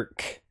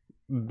work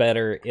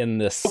better in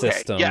this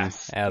system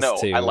Yes. as No,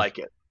 to I like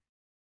it.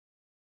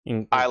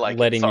 I like it.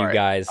 letting you Sorry.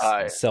 guys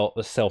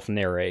self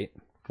narrate,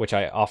 which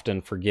I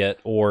often forget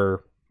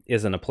or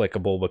isn't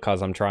applicable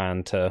because I'm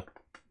trying to,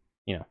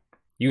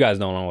 you guys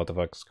don't know what the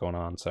fuck's going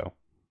on, so.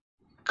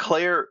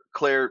 Claire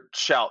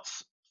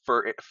shouts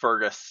for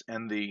Fergus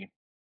in the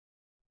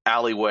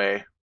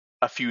alleyway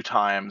a few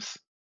times,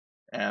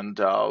 and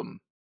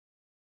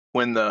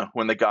when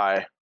the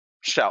guy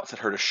shouts at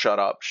her to shut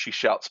up, she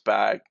shouts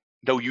back,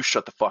 "No, you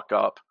shut the fuck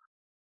up,"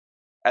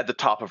 at the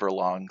top of her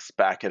lungs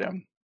back at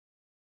him.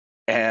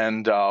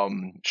 And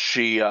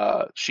she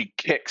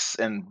kicks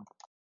and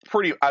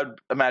I'd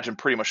imagine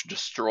pretty much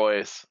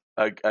destroys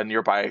a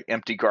nearby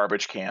empty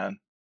garbage can,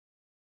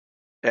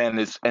 and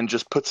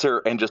just puts her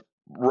and just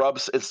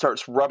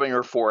starts rubbing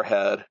her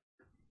forehead,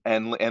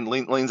 and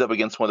leans up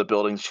against one of the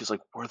buildings. She's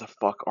like, "Where the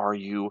fuck are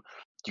you,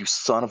 you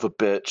son of a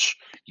bitch,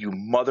 you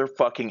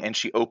motherfucking," and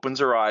she opens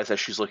her eyes as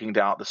she's looking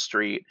down at the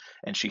street,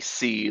 and she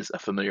sees a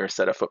familiar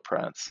set of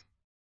footprints,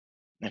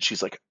 and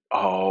she's like,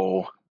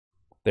 "Oh,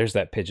 There's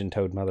that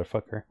pigeon-toed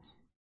motherfucker.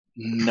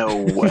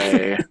 no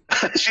way."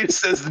 She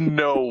says,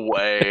 "No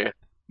way,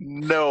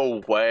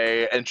 no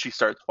way," and she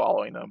starts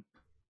following them.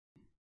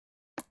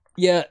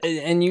 Yeah,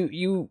 and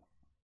you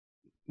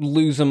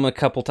lose them a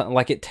couple times.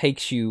 Like, it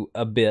takes you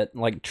a bit.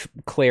 Like,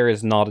 Claire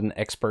is not an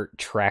expert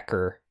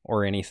tracker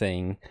or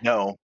anything.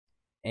 No.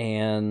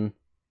 And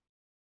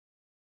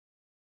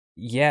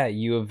yeah,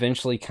 you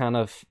eventually kind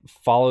of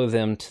follow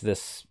them to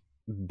this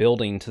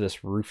building, to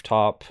this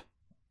rooftop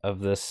of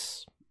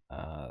this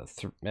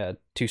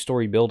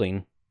 2-story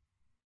building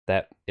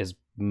that is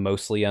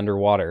mostly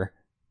underwater.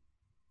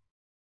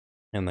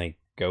 And they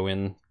go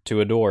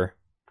into a door.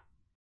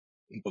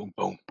 Boom,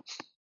 boom.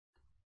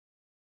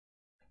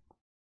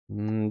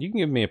 You can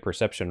give me a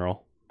perception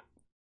roll.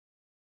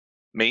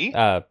 Me?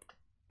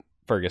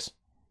 Fergus.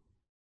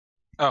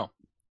 Oh.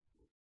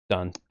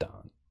 Dun,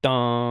 dun,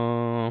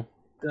 dun.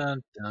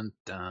 Dun dun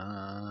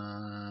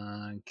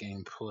dun.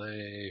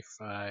 Gameplay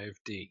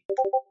 5D.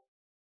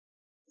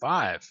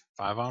 5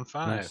 on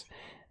 5.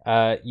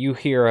 Nice. You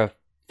hear a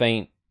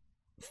faint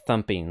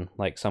thumping,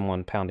 like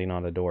someone pounding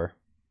on a door.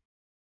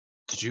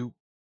 Did you?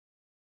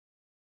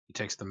 He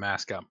takes the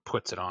mask out and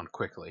puts it on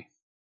quickly.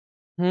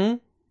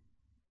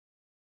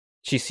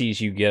 She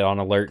sees you get on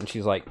alert, and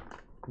she's like,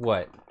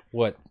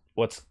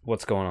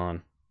 What's going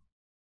on?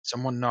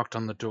 Someone knocked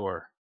on the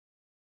door.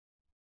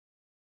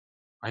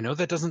 I know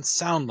that doesn't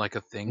sound like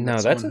a thing. No,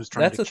 that's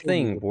a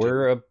thing.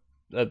 We're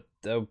a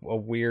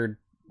weird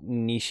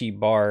niche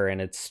bar, and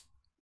it's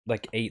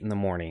like 8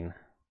 a.m.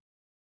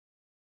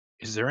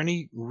 Is there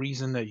any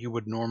reason that you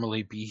would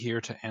normally be here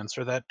to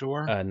answer that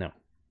door? No.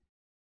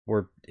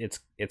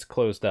 It's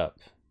closed up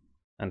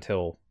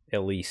until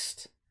at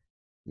least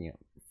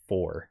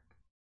 4.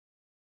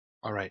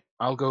 All right,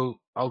 I'll go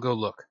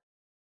look.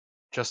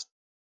 Just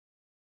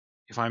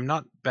if I'm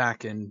not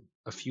back in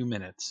a few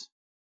minutes.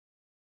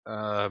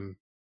 I'm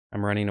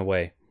running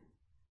away.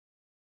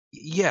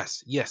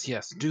 Yes,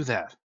 do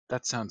that.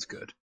 That sounds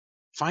good.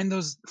 Find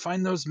those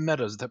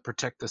meadows that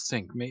protect the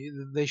sink.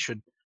 They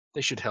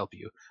should help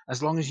you.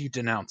 As long as you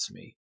denounce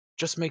me.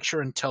 Just make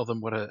sure and tell them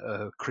what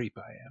a creep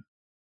I am.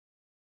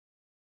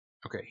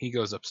 Okay, he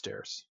goes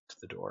upstairs to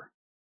the door.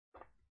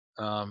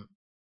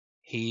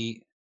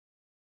 He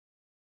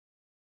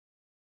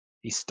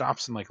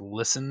stops and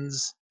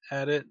listens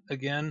at it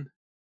again.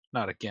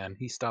 Not again.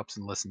 He stops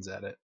and listens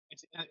at it.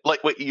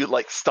 Like, wait, you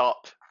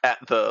stopped at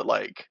the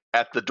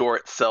door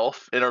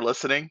itself and are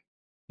listening?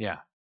 Yeah.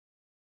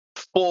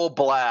 Full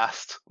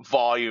blast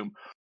volume.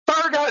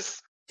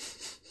 Fergus!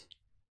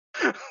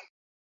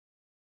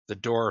 The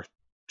door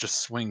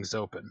just swings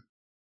open.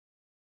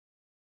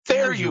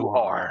 There you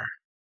are.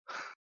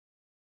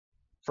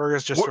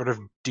 Fergus just What- sort of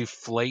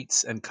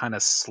deflates and kind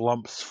of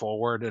slumps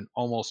forward and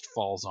almost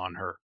falls on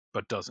her,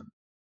 but doesn't.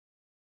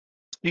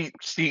 She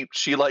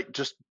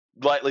just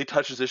lightly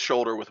touches his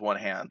shoulder with one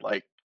hand.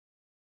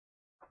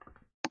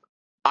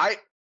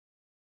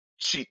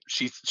 She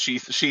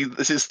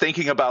is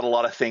thinking about a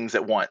lot of things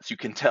at once. You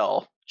can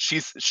tell.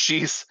 She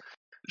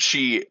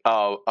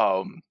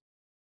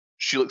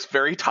looks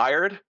very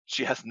tired.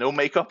 She has no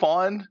makeup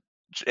on,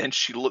 and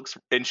she looks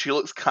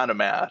kind of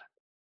mad.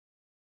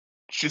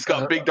 She's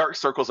got big dark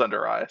circles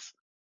under her eyes.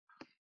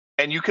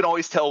 And you can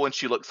always tell when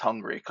she looks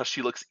hungry, because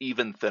she looks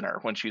even thinner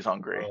when she's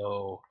hungry.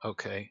 Oh,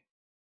 okay.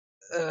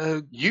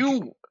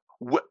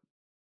 What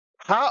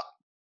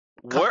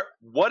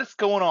is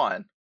going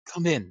on?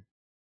 Come in,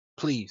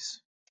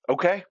 please.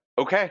 Okay.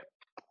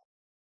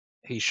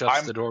 He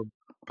shuts the door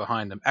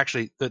behind them.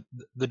 Actually,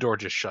 the door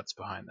just shuts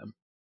behind them.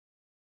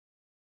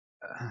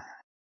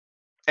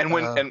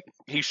 And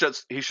he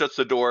shuts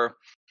the door,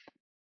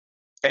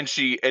 and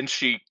she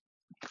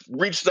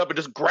reaches up and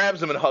just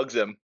grabs him and hugs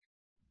him,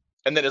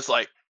 and then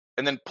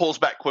then pulls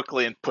back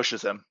quickly and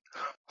pushes him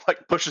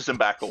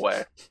back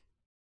away.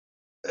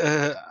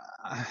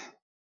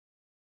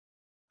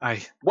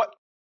 What,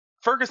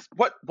 Fergus?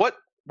 What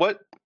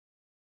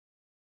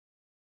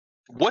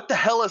the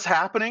hell is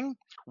happening?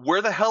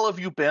 Where the hell have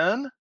you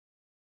been?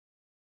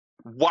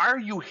 Why are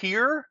you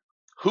here?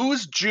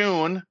 Who's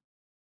June?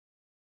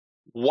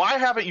 Why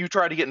haven't you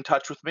tried to get in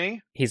touch with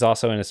me? He's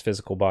also in his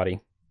physical body.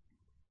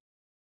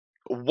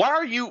 Why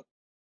are you...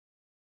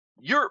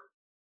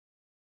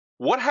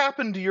 What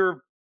happened to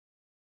your...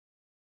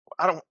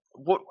 I don't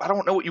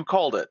know what you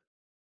called it.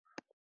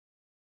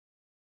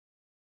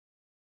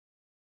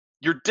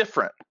 You're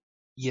different.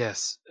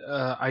 Yes,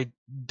 I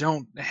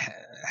don't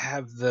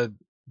have the...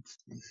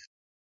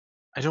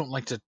 I don't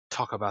like to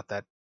talk about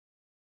that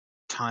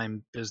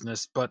time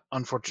business, but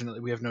unfortunately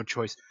we have no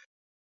choice.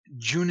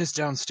 June is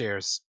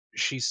downstairs.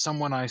 She's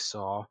someone I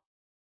saw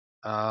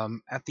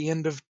at the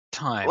end of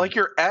time. Like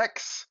your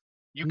ex?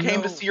 You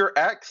came to see your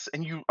ex,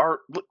 and you are...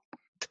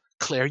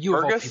 Claire, you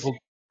of all people...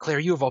 Claire,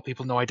 you of all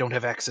people know I don't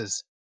have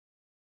exes.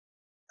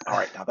 All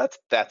right, now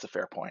that's a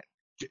fair point.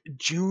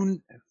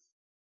 June,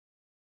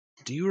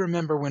 do you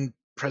remember when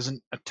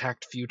present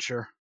attacked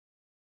future?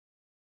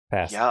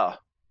 Past. Yeah.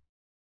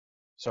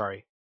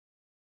 Sorry.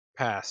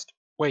 Past.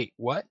 Wait,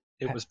 what?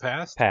 It was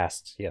past?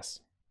 Past, yes.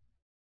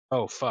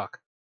 Oh, fuck.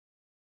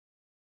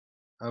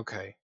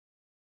 Okay.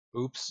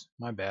 Oops,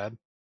 my bad.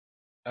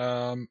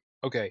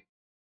 Okay.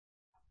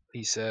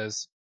 He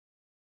says,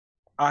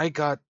 I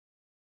got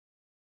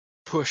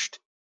pushed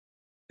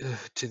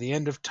to the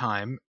end of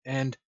time,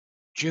 and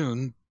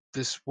June,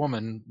 this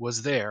woman,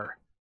 was there.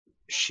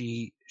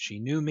 She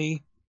knew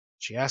me.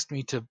 She asked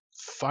me to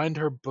find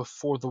her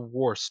before the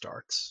war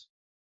starts.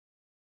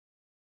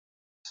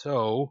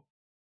 So,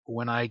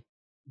 when I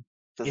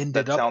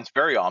ended that sounds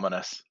very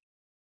ominous.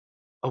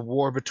 A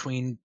war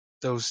between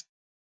those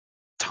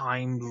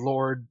Time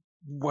Lord,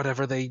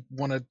 whatever they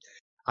want to...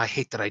 I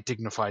hate that I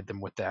dignified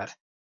them with that.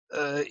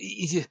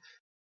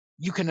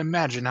 You can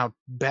imagine how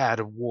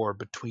bad a war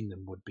between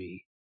them would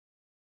be.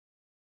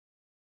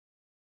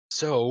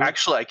 So...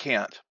 Actually, I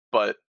can't,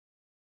 but...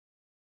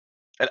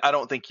 And I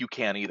don't think you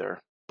can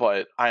either,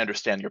 but I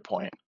understand your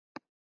point.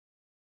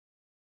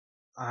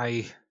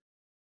 I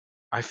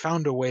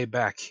found a way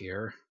back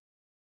here.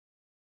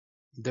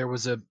 There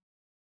was a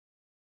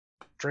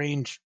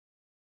strange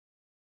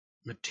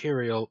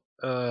material.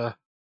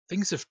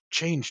 Things have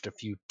changed a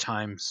few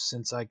times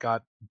since I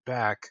got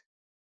back.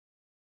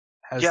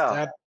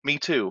 Me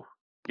too.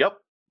 Yep.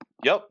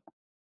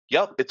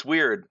 It's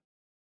weird.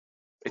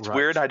 It's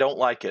weird. I don't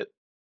like it.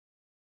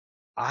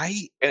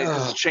 And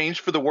it's changed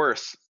for the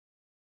worse.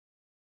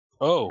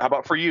 Oh. How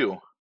about for you?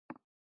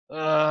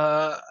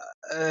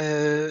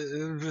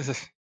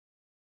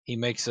 He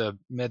makes a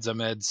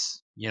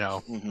meds,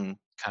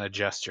 kind of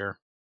gesture.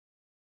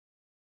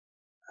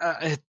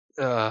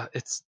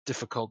 It's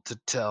difficult to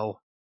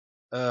tell.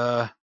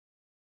 I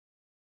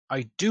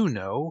do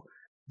know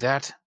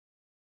that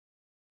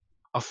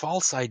a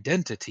false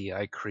identity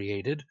I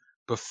created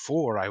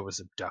before I was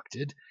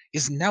abducted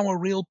is now a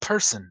real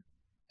person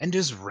and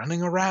is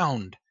running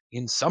around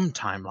in some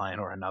timeline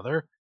or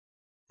another.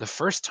 The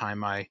first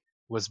time I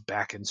was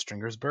back in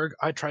Stringersburg,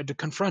 I tried to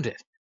confront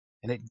it,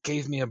 and it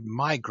gave me a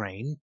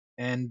migraine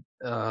and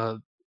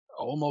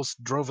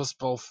almost drove us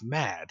both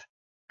mad.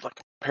 Like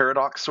a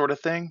paradox sort of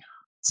thing?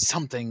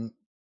 Something.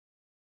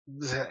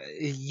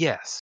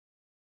 Yes.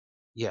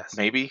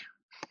 Maybe.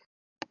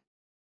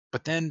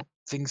 But then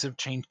things have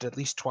changed at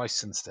least twice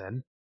since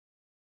then.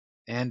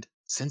 And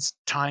since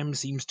time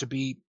seems to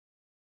be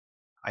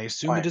I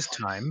assume it is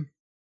time.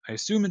 I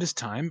assume it is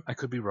time. I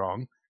could be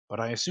wrong, but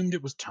I assumed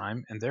it was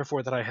time, and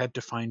therefore that I had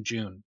to find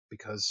June,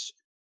 because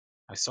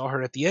I saw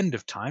her at the end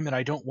of time, and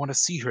I don't want to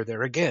see her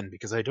there again,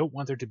 because I don't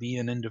want there to be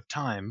an end of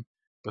time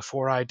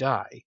before I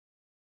die.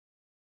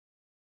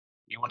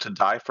 You want to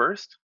die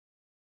first?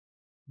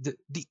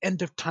 The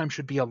end of time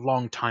should be a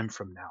long time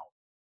from now.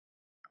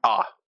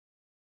 Ah.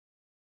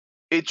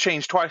 It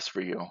changed twice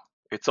for you.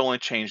 It's only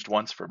changed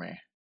once for me.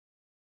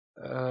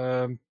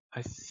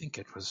 I think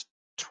it was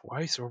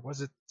twice, or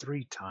was it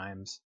 3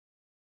 times?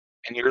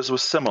 And yours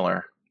was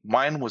similar.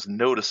 Mine was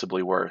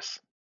noticeably worse.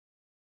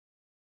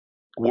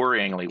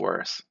 Worryingly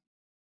worse.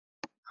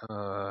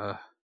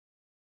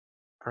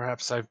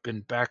 Perhaps I've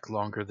been back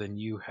longer than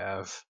you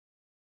have.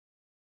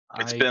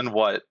 It's been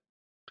what?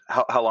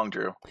 How long,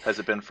 Drew? Has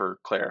it been for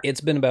Claire? It's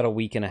been about a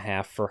week and a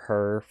half for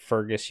her.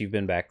 Fergus, you've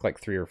been back like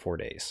 3 or 4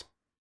 days.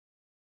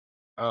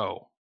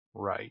 Oh,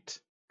 right.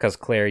 Because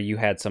Claire, you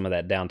had some of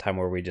that downtime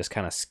where we just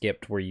kind of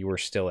skipped where you were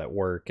still at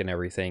work and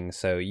everything.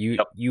 So you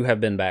have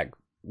been back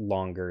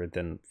longer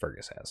than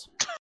Fergus has.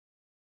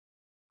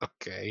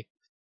 Okay.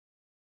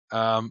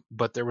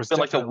 But there was been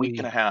like a week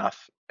and a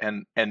half,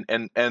 and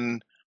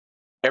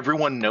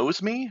everyone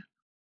knows me,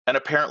 and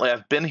apparently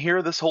I've been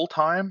here this whole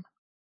time,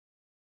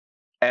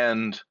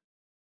 and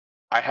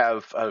I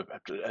have a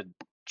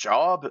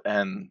job,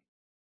 and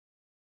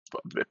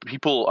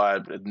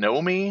people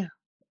know me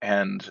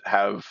and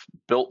have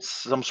built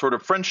some sort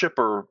of friendship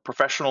or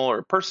professional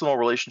or personal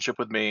relationship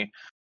with me,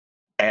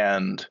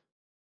 and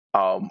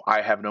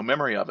I have no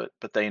memory of it,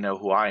 but they know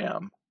who I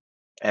am,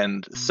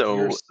 and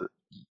so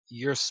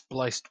you're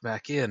spliced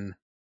back in.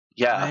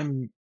 Yeah,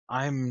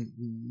 I'm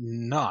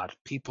not.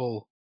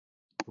 People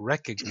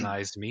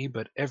recognize me,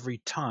 but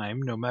every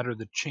time, no matter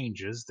the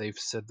changes, they've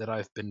said that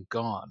I've been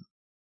gone.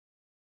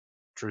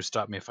 Drew,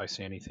 stop me if I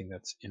say anything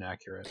that's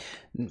inaccurate.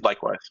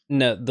 Likewise.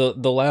 No,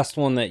 the last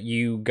one that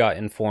you got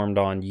informed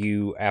on,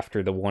 you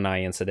after the One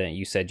Eye incident,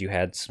 you said you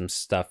had some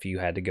stuff you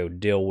had to go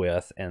deal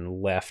with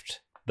and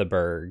left the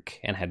Berg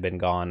and had been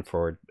gone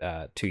for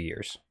 2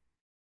 years.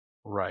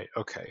 Right.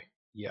 Okay.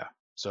 Yeah.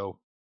 So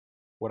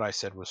what I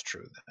said was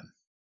true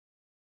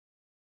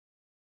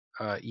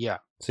then. Yeah.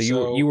 So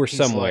you were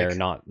somewhere,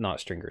 like, not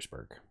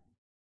Stringersburg.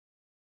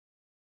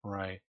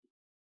 Right.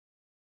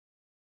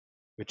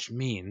 Which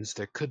means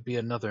there could be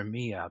another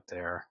me out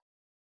there.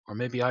 Or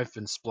maybe I've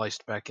been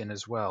spliced back in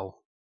as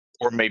well.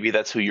 Or maybe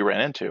that's who you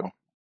ran into.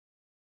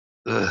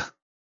 Ugh.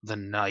 The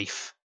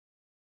knife.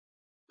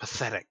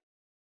 Pathetic.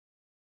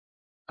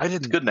 I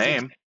didn't. It's a good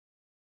name.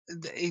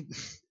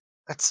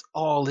 That's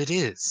all it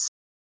is.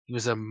 He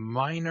was a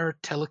minor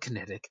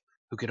telekinetic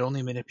who could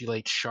only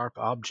manipulate sharp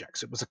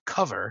objects. It was a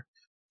cover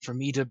for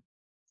me to,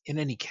 in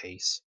any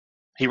case.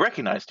 He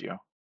recognized you.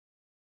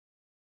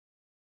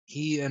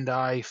 He and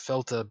I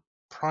felt a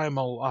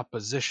primal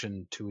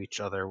opposition to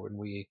each other when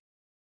we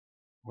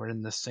were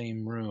in the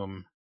same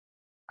room.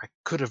 I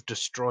could have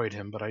destroyed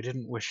him, but I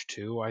didn't wish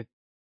to. I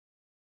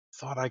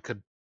thought I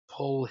could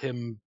pull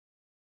him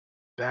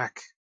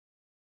back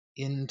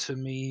into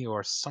me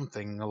or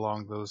something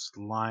along those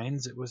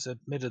lines. It was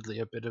admittedly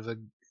a bit of a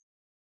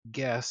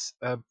guess.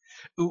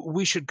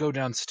 We should go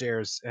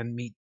downstairs and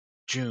meet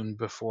June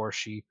before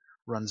she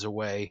runs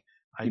away.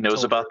 He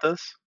knows about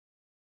this?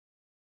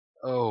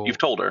 Oh. You've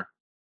told her?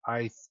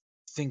 I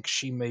think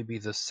she may be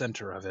the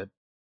center of it.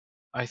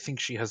 I think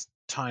she has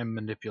time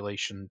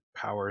manipulation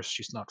powers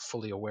she's not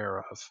fully aware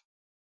of.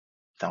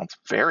 Sounds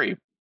very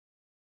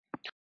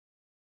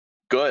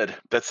good.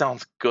 That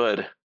sounds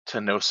good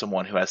to know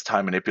someone who has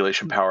time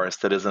manipulation powers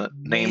that isn't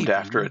named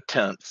after a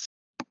tense.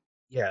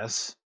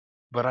 Yes,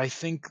 but I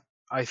think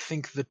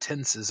the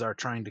tenses are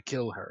trying to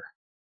kill her.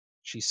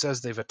 She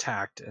says they've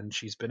attacked and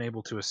she's been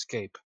able to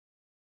escape.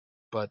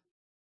 But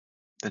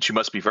then she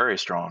must be very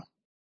strong.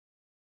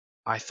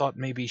 I thought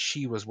maybe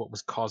she was what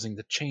was causing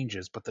the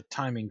changes, but the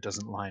timing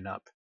doesn't line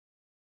up.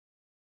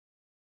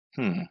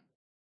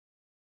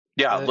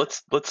 Yeah,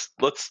 let's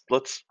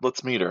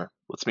meet her.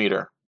 Let's meet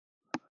her.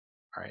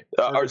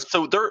 All right.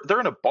 So they're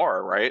in a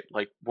bar, right?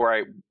 Like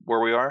where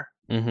we are.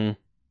 Mm-hmm.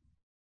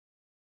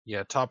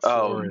 Yeah, top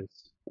floor is.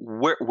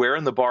 Where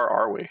in the bar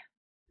are we?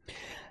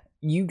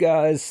 You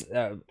guys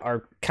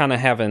are kind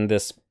of having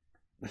this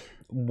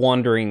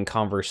wandering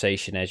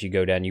conversation as you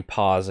go down. You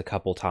pause a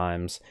couple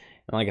times.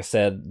 And like I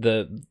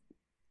said,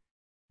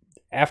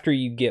 after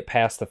you get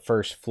past the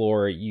first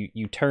floor,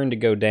 you turn to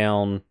go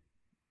down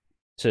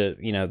to,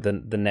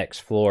 the next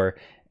floor,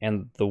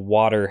 and the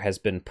water has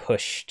been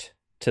pushed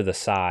to the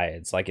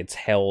sides, like it's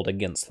held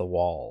against the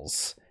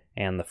walls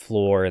and the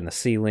floor and the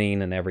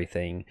ceiling and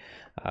everything.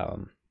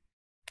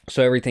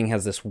 So everything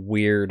has this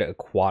weird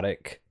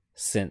aquatic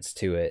sense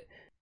to it.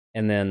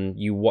 And then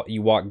you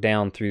walk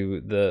down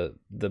through the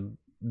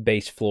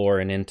base floor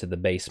and into the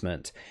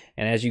basement.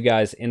 And as you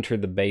guys enter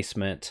the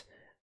basement,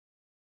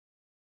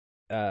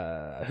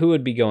 who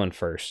would be going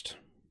first?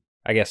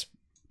 I guess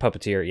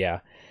Puppeteer, yeah.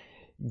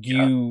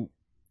 You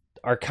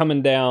are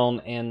coming down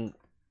and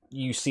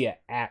you see an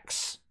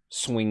axe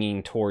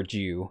swinging towards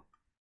you,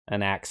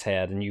 an axe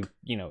head, and you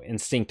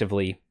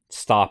instinctively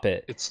stop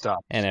it. It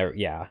stopped. And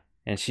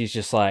and she's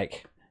just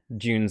like,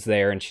 June's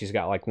there, and she's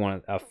got like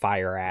a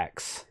fire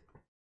axe.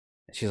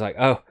 She's like,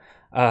 oh,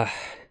 I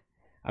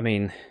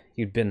mean,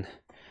 you'd been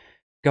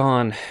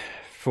gone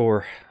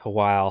for a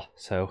while,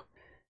 so.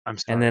 I'm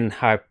sorry. And then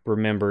I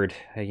remembered,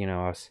 I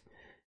was,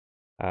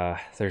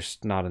 there's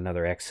not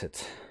another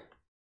exit.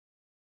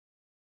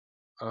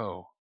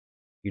 Oh.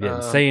 You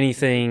didn't say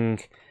anything,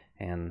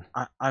 and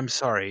I'm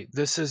sorry.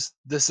 This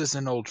is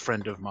an old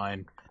friend of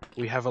mine.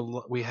 We had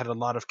a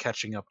lot of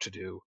catching up to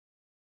do.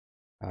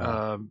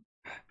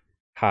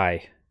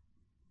 Hi.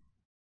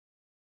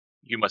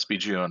 You must be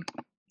June.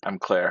 I'm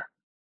Claire.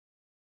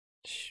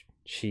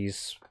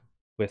 She's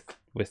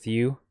with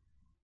you?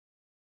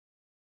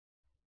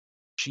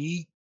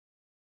 She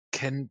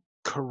can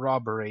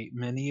corroborate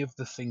many of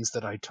the things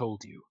that I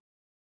told you.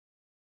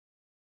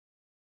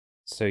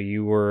 So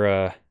you were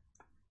a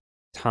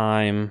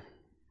time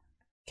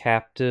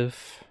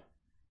captive?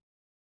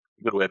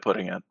 Good way of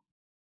putting it.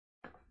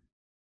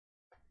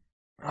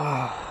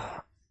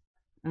 Ah,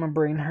 my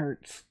brain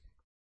hurts.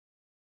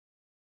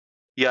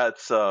 Yeah,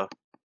 it's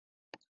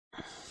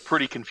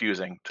pretty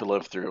confusing to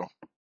live through.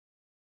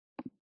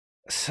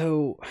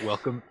 So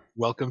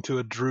Welcome to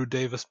a Drew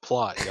Davis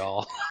plot,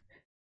 y'all.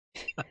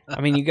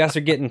 I mean, you guys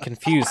are getting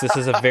confused. This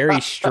is a very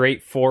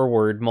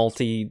straightforward,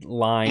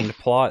 multi-lined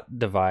plot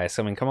device.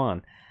 I mean, come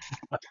on.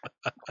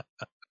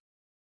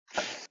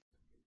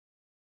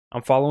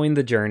 I'm following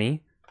the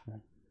journey.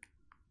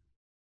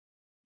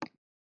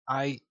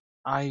 I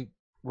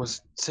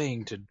was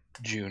saying to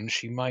June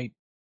she might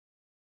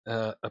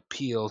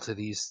appeal to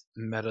these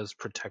metas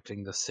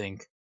protecting the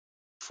sink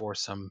for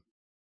some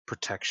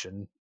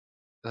protection.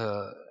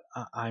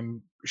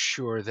 I'm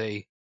sure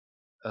they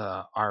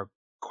are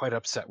quite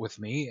upset with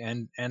me,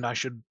 and we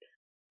should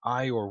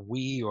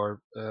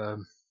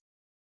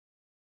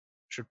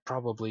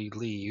probably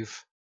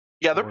leave.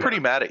 Yeah, they're pretty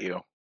mad at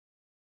you.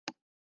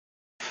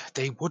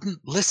 They wouldn't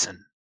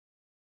listen.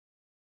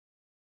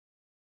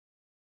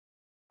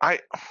 I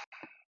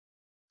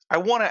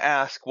want to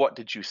ask, what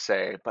did you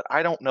say? But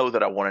I don't know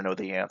that I want to know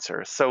the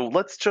answer. So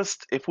let's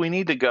just, if we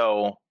need to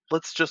go,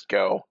 let's just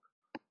go.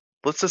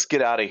 Let's just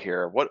get out of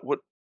here.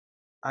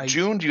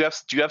 June, do you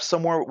have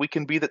somewhere we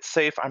can be that's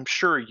safe? I'm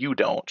sure you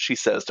don't, she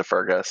says to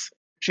Fergus.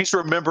 She's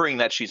remembering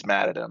that she's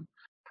mad at him.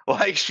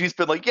 Like, she's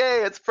been like,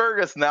 yay, it's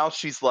Fergus. Now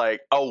she's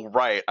like, oh,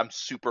 right, I'm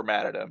super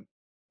mad at him.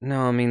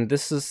 No, I mean,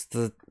 this is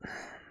the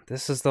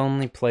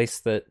only place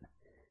that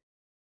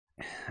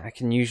I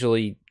can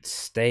usually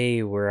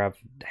stay where I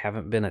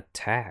haven't been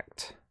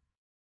attacked.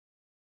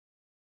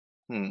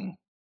 I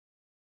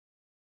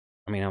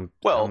mean,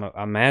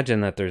 I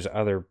imagine that there's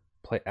other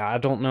I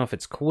don't know if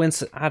it's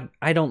coincidence.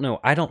 I don't know.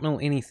 I don't know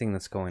anything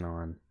that's going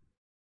on.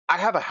 I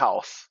have a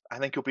house. I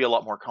think you'll be a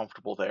lot more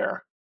comfortable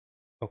there.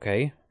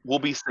 Okay. We'll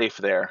be safe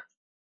there.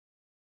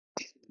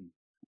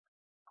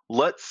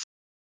 Let's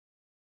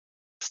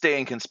stay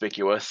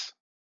inconspicuous.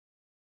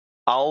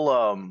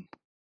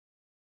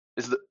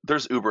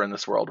 There's Uber in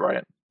this world,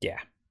 right? Yeah.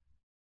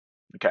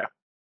 Okay.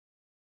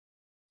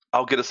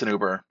 I'll get us an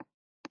Uber.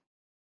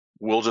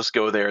 We'll just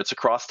go there. It's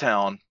across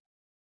town.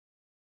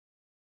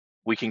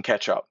 We can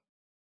catch up.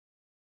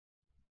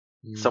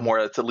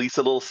 Somewhere that's at least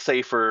a little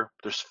safer.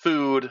 There's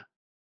food.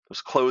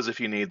 There's clothes if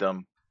you need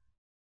them.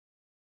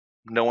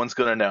 No one's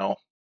going to know.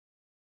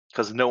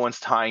 Because no one's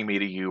tying me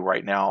to you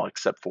right now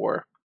except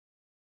for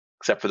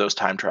those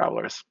time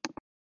travelers.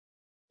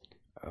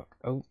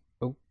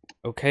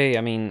 Okay.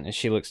 I mean,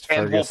 she looks to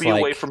Fergus, and we'll be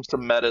like, away from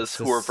some metas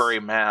who are very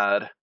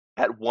mad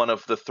at one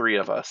of the three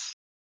of us.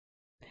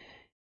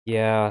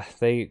 Yeah,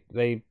 they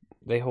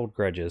hold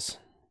grudges.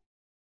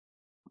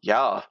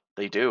 Yeah,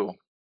 they do.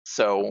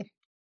 So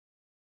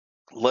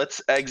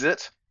let's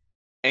exit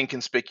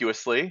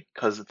inconspicuously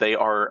because they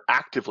are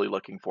actively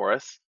looking for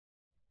us.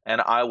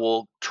 And I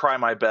will try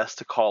my best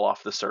to call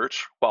off the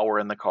search while we're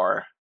in the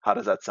car. How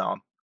does that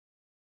sound?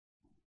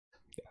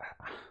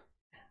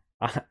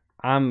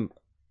 I'm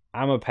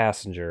a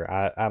passenger.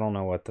 I don't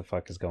know what the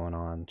fuck is going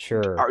on.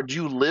 Sure. Do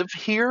you live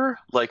here?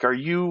 Like, are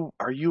you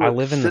I a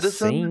live in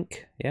citizen? the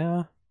sink.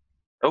 Yeah.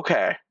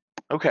 Okay.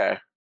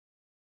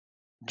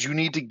 Do you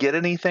need to get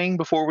anything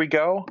before we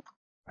go?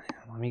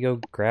 Let me go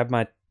grab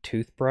my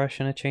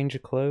toothbrush and a change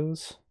of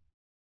clothes.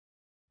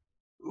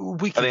 I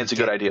think it's a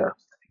good idea.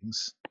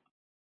 Things.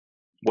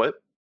 What?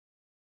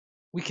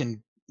 We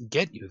can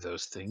get you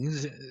those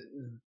things.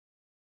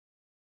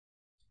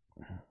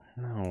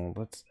 No,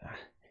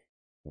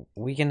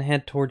 we can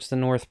head towards the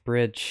North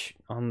Bridge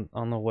on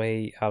the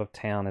way out of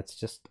town. It's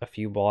just a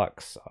few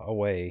blocks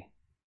away.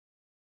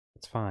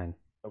 It's fine.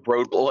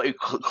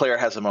 Claire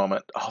has a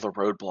moment. Oh, the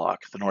roadblock,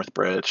 the North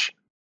Bridge.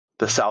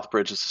 The South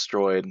Bridge is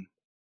destroyed.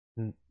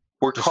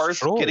 Were cars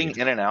getting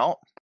in and out?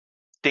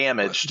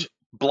 Damaged.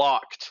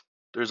 Blocked.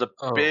 There's a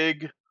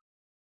big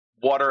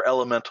water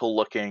elemental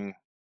looking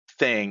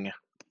thing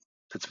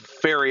that's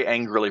very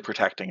angrily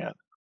protecting it.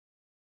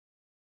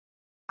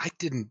 I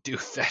didn't do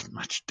that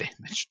much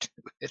damage to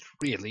it,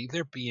 really.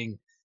 They're being...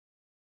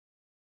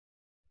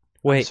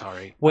 Wait, I'm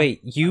sorry.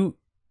 Wait,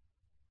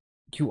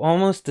 You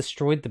almost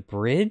destroyed the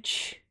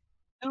bridge?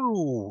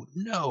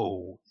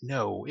 No.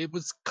 It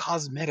was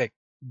cosmetic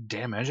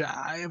damage.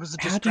 It was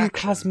a How do you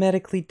distraction.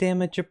 cosmetically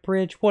damage a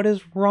bridge? What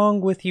is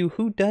wrong with you?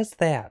 Who does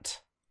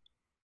that?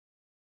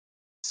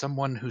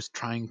 Someone who's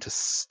trying to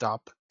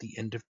stop the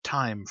end of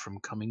time from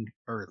coming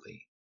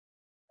early.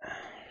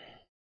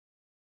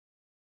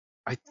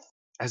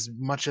 As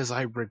much as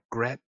I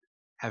regret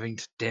having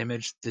to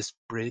damage this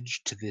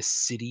bridge to this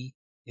city,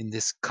 in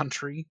this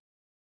country,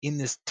 in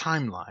this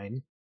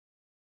timeline,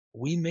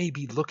 we may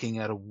be looking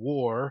at a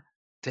war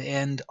to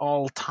end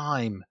all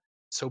time.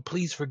 So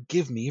please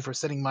forgive me for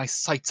setting my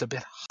sights a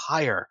bit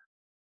higher.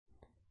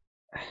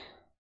 I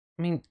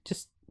mean,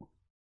 just...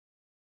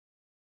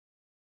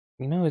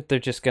 You know, they're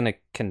just gonna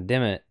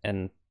condemn it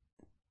and...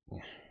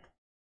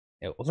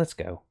 Yeah, well, let's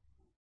go.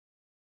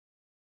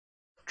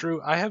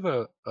 Drew, I have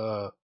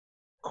a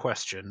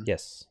question.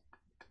 Yes.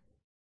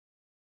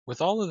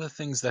 With all of the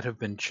things that have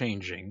been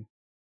changing,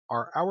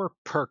 are our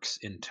perks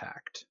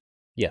intact?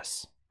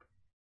 Yes.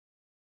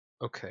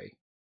 Okay.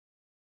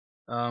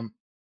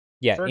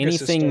 Yeah, Fergus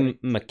is anything starting-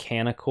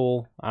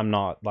 mechanical, I'm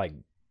not, like,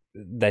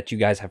 that you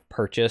guys have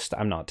purchased,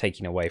 I'm not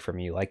taking away from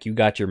you. Like, you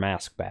got your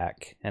mask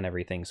back and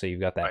everything, so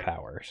you've got that Right.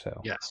 power,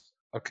 so... Yes.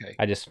 Okay.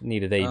 I just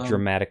needed a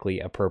dramatically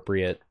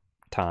appropriate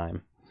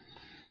time.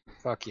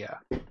 Fuck yeah.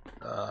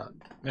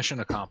 Mission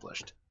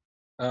accomplished.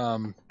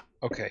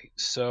 Okay,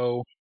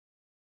 so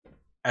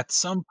at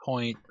some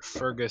point,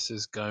 Fergus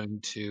is going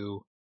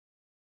to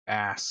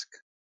ask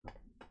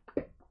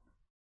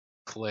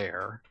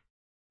Claire.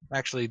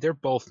 Actually, they're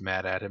both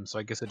mad at him, so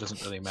I guess it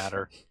doesn't really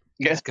matter.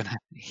 Yeah.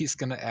 He's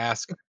gonna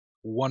ask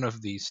one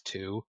of these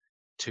two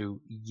to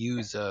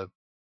use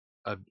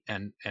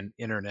an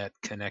internet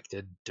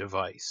connected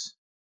device.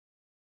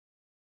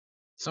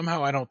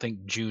 Somehow, I don't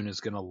think June is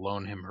gonna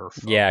loan him her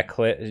phone. Yeah,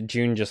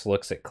 June just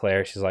looks at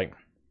Claire. She's like,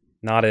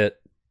 not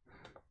it.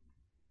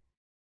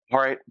 All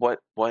right, what?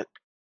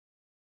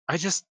 I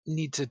just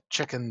need to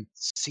check and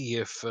see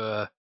if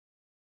the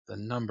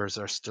numbers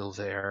are still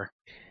there.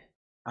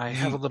 I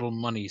have a little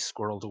money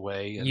squirreled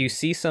away. And... You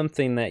see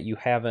something that you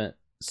haven't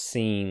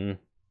seen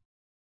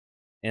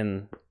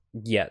in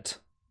yet.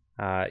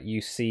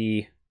 You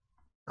see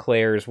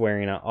Claire's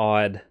wearing an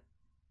odd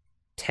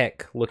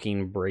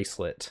tech-looking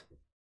bracelet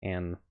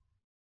and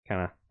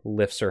kind of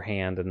lifts her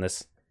hand, and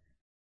this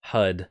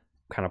HUD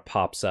kind of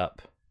pops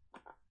up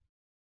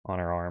on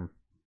her arm.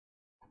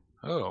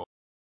 Oh.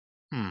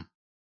 I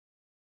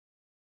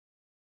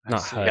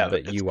Not see. HUD, Yeah, but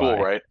it's UI. cool,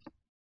 right?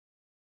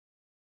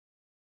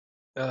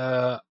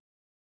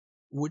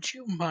 Would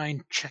you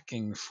mind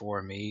checking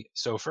for me?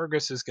 So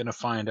Fergus is going to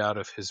find out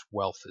if his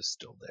wealth is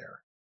still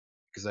there,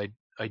 because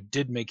I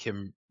did make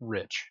him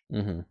rich,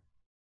 Mm-hmm.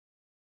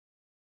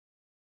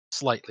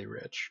 slightly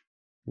rich.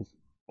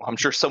 I'm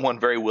sure someone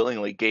very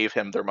willingly gave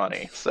him their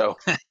money. So,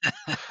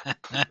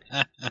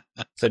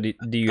 So do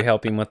you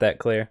help him with that,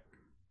 Claire?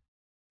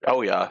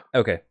 oh yeah,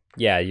 Okay.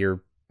 Yeah,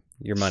 your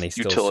money's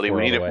still utility.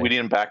 We squirreled need away. we need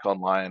him back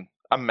online.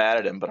 I'm mad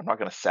at him, but I'm not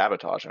going to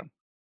sabotage him.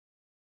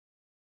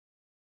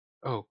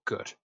 Oh,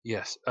 good.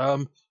 Yes.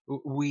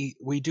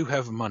 We do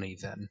have money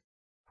then.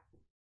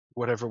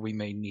 Whatever we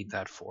may need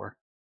that for.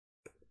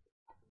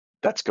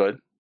 That's good.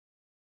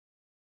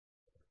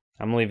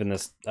 I'm leaving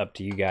this up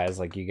to you guys.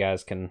 Like, you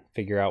guys can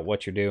figure out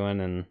what you're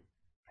doing and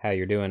how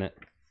you're doing it.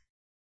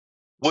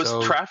 Was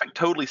So- traffic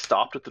totally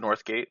stopped at the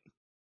North Gate?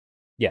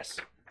 Yes.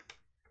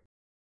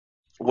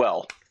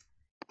 Well,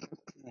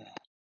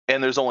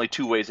 and there's only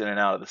 2 ways in and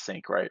out of the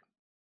sink, right?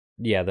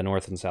 Yeah, the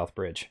North and South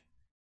Bridge.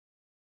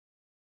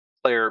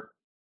 Claire,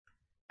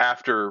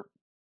 after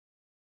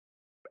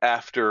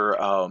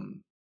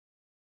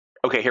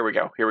okay, here we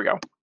go.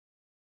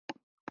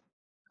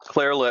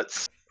 Claire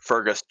lets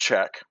Fergus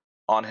check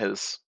on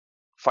his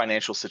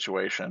financial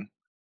situation,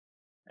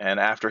 and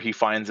after he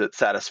finds it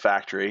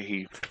satisfactory,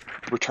 he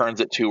returns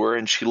it to her,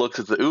 and she looks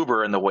at the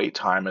Uber, and the wait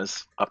time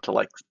is up to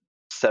like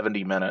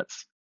 70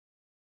 minutes.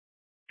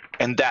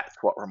 And that's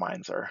what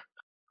reminds her.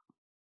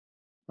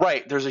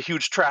 Right, there's a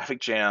huge traffic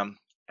jam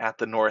at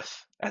the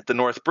North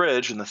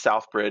Bridge, and the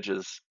South Bridge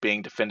is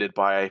being defended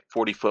by a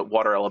 40-foot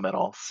water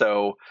elemental.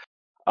 So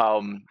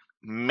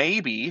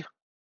maybe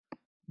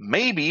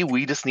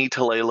we just need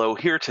to lay low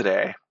here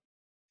today.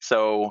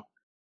 So,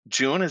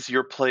 June, is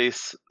your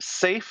place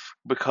safe?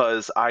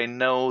 Because I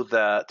know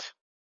that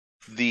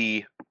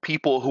the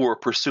people who are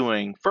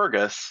pursuing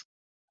Fergus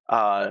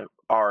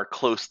are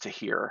close to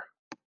here.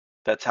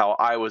 That's how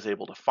I was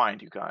able to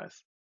find you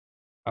guys.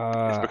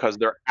 It's because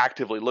they're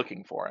actively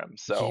looking for him.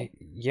 So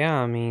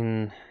yeah, I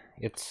mean,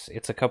 it's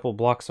a couple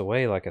blocks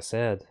away, like I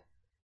said.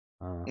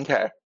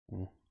 okay,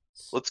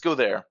 let's go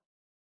there.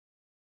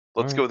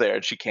 Let's go there.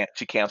 And she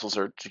cancels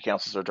her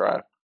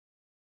drive.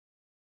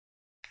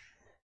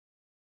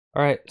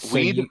 All right, so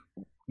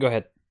go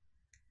ahead.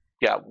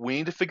 Yeah, we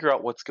need to figure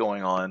out what's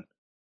going on.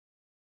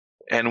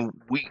 And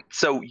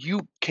so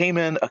you came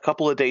in a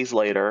couple of days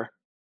later.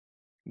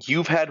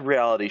 You've had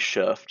reality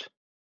shift.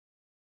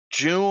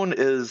 June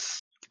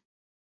is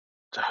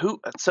who?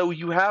 So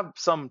you have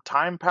some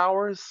time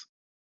powers.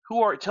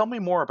 Tell me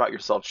more about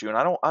yourself, June.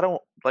 I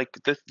don't like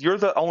this. You're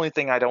the only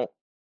thing I don't.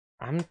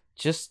 I'm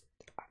just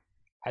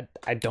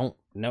I don't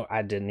know.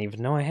 I didn't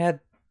even know I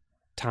had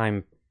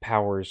time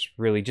powers,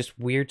 really. Just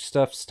weird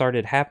stuff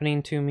started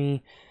happening to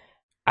me.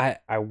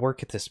 I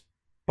work at this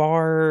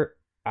bar.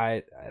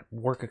 I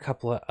work a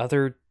couple of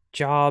other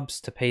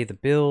jobs to pay the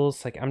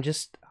bills. Like I'm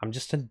just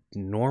a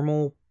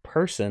normal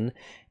person.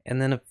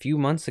 And then a few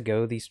months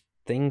ago these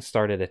things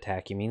started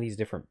attacking me, these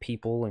different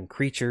people and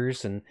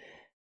creatures, and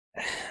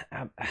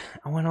I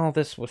went all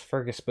this with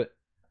Fergus, but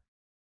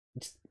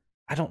just,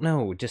 I don't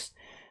know, just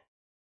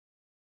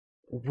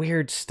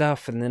weird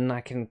stuff. And then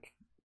I can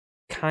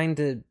kind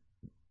of,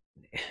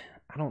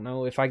 I don't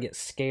know, if I get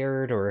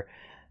scared or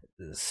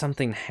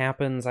something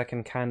happens, I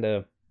can kind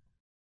of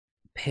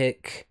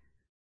pick,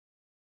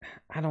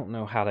 I don't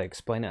know how to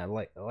explain it,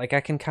 like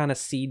I can kind of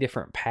see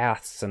different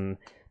paths and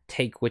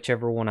take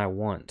whichever one I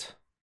want.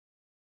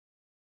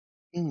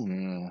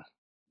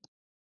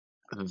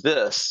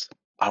 This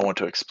I want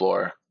to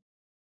explore.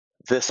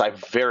 This I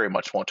very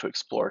much want to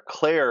explore.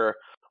 Claire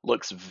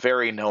looks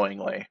very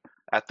knowingly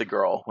at the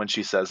girl when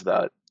she says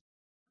that.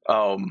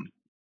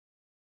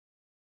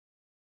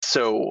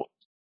 So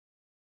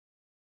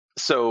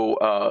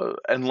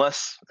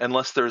unless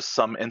there's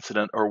some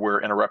incident or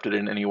we're interrupted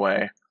in any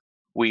way,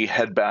 we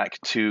head back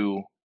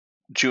to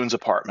June's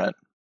apartment,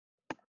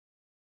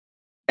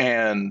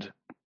 and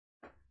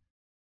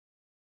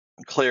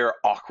Claire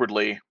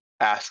awkwardly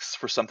asks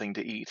for something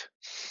to eat.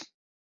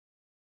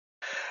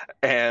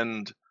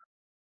 And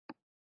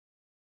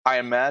I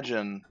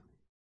imagine,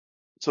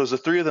 so as the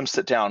three of them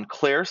sit down,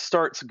 Claire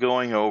starts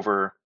going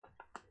over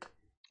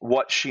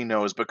what she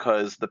knows,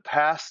 because the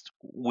past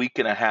week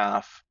and a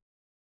half,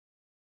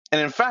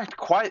 and in fact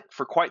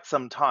for quite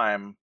some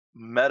time,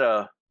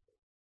 meta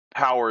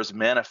powers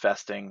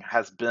manifesting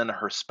has been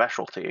her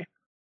specialty.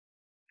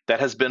 That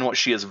has been what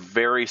she has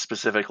very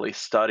specifically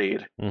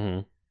studied.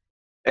 Mm-hmm.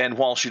 And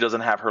while she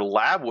doesn't have her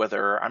lab with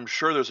her, I'm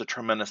sure there's a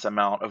tremendous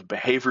amount of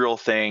behavioral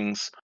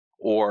things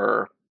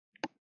or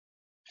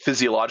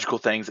physiological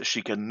things that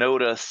she can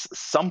notice,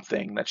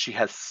 something that she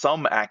has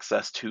some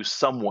access to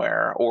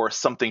somewhere, or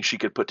something she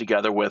could put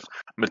together with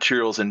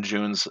materials in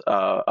June's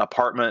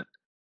apartment.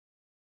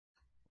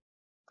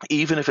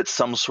 Even if it's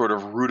some sort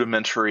of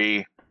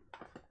rudimentary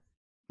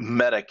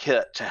meta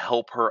kit to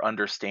help her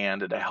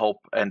understand and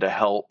to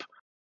help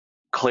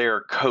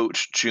Claire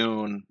coach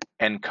June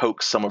and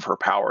coax some of her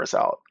powers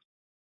out.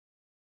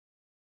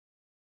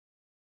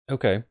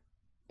 Okay.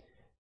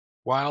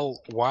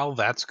 While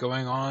that's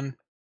going on,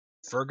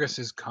 Fergus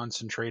is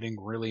concentrating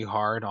really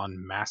hard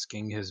on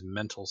masking his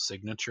mental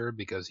signature,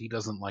 because he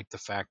doesn't like the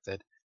fact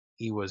that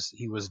he was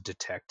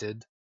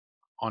detected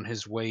on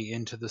his way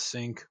into the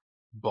sink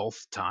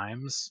both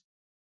times.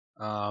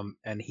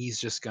 And he's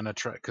just gonna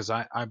try, because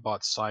I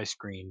bought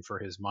Screen for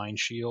his mind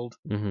shield,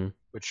 Mm-hmm.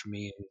 which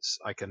means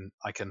I can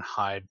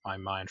hide my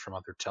mind from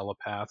other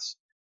telepaths.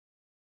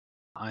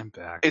 I'm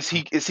back. Is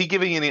he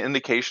giving any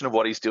indication of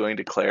what he's doing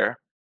to Claire?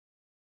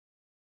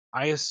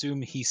 I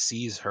assume he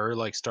sees her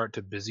like start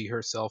to busy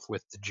herself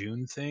with the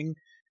June thing,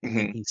 and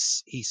then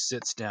he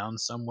sits down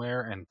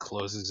somewhere and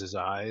closes his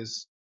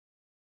eyes,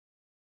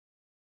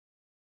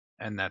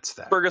 and that's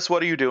that. Fergus,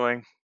 what are you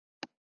doing?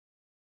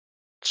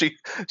 She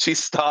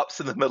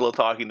stops in the middle of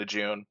talking to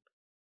June.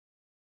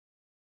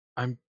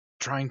 I'm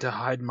trying to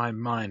hide my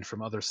mind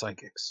from other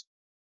psychics.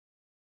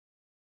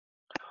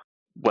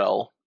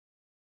 Well,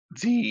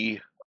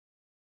 the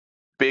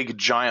big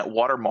giant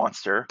water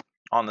monster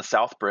on the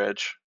South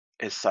Bridge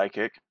is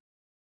psychic,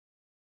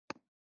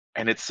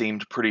 and it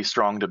seemed pretty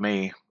strong to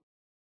me.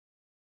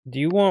 Do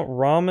you want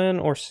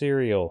ramen or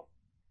cereal?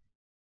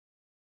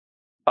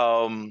 Do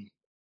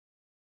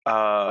you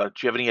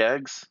have any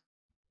eggs?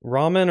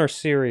 Ramen or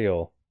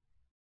cereal?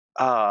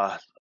 The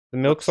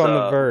milk's on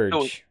the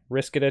verge.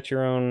 Risk it at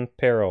your own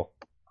peril.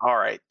 All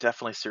right,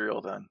 definitely cereal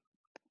then.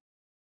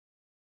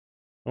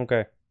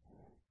 Okay.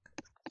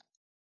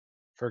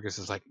 Fergus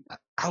is like,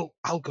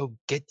 I'll go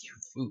get you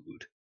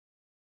food.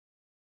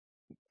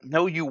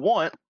 No, you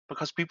won't,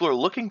 because people are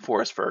looking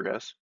for us,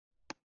 Fergus.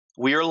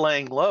 We are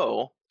laying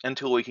low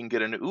until we can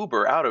get an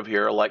Uber out of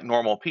here like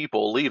normal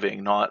people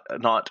leaving, not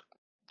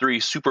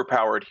three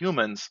superpowered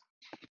humans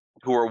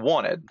who are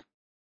wanted.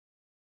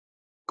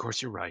 Of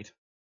course, you're right.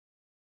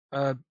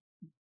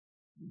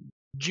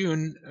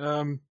 June,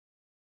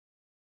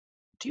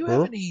 do you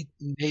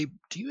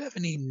have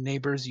any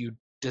neighbors you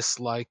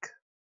dislike?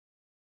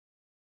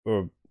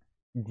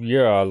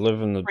 Yeah, I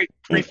live in the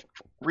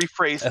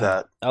rephrase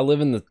that. I live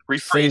in the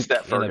rephrase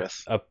that,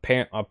 Fergus.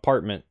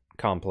 Apartment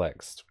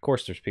complex. Of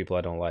course, there's people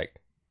I don't like.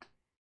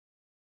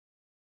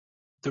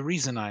 The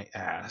reason I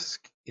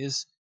ask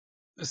is,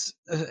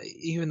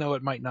 even though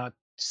it might not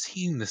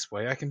seem this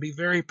way, I can be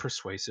very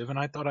persuasive, and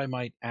I thought I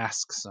might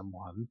ask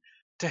someone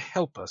to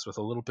help us with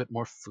a little bit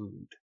more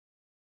food.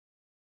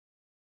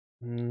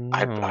 No,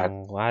 I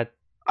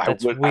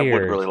would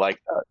weird. really like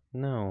that.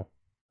 No,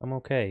 I'm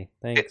okay.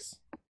 Thanks.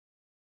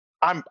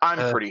 I'm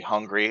pretty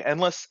hungry.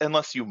 Unless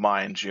you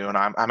mind, June,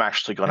 I'm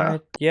actually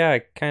gonna. Yeah, I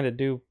kind of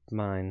do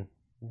mind.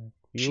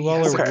 You She all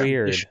has are a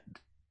weird. condition.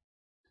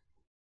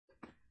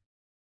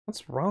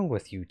 What's wrong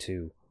with you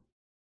two?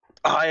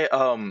 I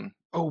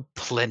Oh,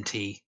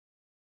 plenty.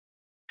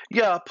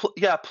 yeah,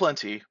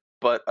 plenty.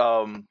 But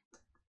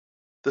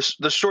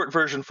the short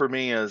version for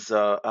me is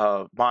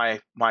my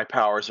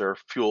powers are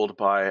fueled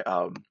by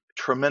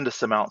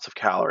tremendous amounts of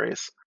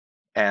calories,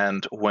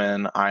 and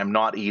when I'm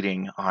not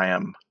eating, I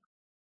am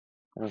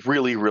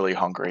really really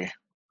hungry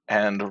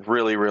and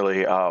really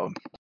really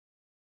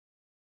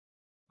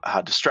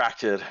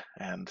distracted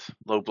and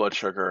low blood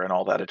sugar and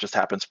all that. It just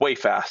happens way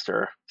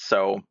faster.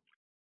 So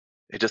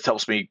it just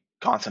helps me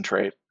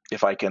concentrate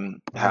if I can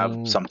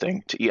have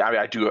something to eat. I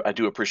mean, I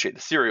do appreciate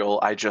the cereal.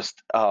 I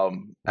just I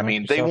Knock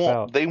mean yourself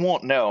out. they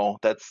won't know.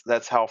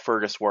 That's how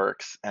Fergus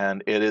works,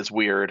 and it is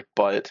weird,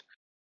 but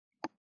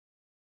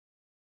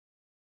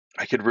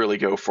I could really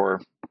go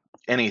for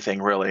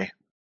anything really.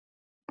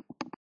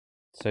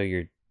 So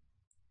you're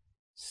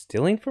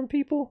stealing from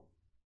people?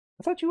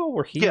 I thought you all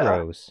were Yeah.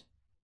 heroes.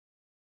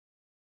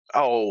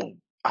 Oh,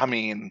 I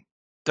mean,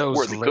 Those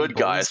we're the good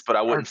guys, labels but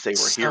I wouldn't are say we're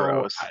so,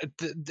 heroes.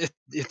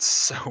 It's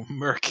so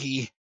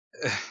murky.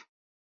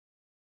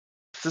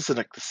 This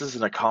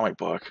isn't a comic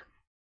book.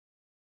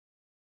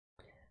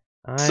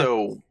 I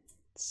So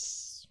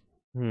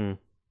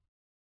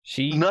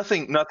She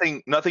nothing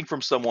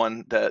from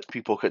someone that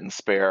people couldn't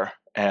spare,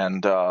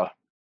 and I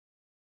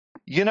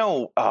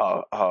won't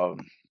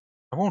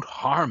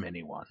harm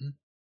anyone.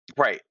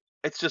 right,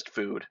 it's just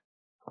food.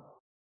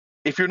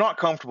 If you're not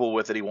comfortable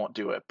with it, he won't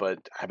do it. But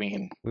I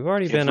mean, we've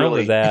already it's been over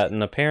really- that,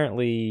 and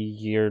apparently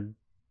you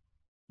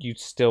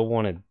still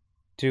want to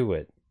do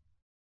it.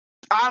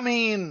 I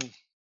mean,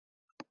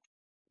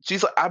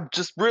 she's like, I'm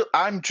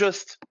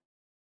just.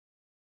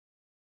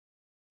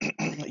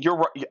 You're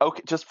right.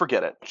 Okay, just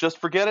forget it. Just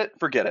forget it.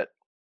 Forget it.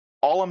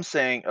 All I'm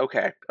saying.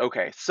 Okay.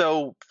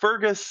 So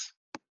Fergus.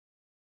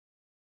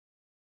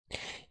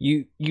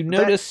 You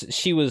notice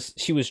she was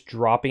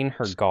dropping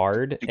her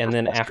guard, Super and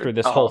then flustered. after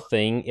this whole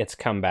thing, it's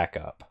come back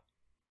up.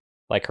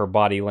 Like her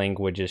body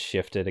language is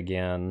shifted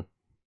again.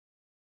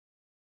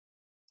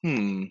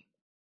 I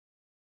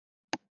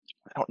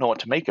don't know what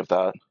to make of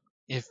that.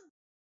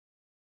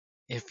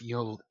 If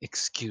you'll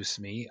excuse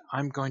me,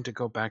 I'm going to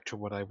go back to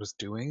what I was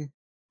doing,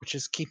 which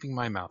is keeping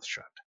my mouth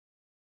shut.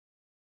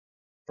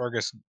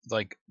 Fergus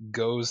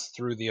goes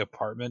through the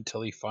apartment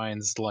till he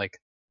finds a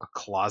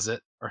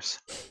closet or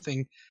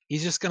something.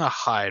 He's just gonna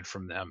hide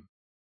from them.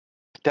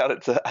 I doubt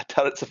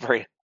it's a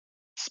very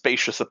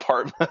spacious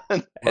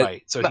apartment.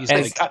 Right. So he's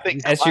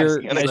as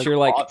you're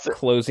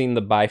closing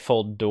the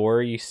bifold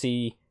door, you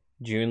see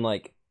June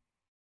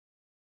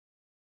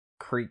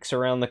creaks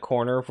around the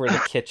of where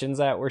the kitchen's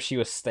at, where she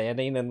was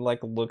standing, and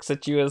looks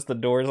at you as the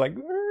door's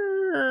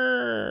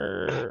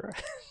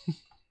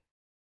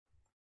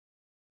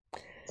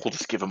We'll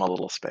just give him a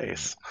little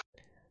space.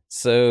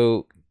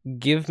 So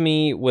give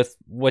me with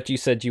what you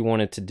said you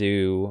wanted to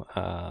do.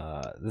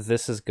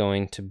 This is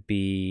going to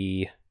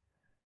be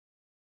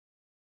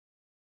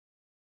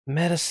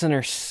medicine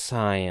or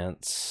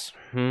science.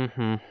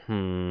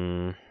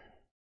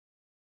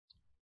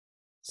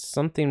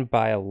 Something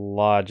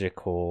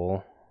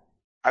biological.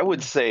 I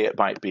would say it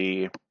might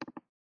be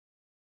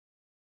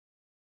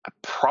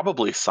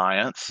probably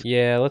science.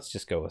 Yeah, let's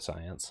just go with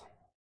science.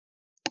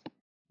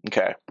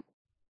 Okay.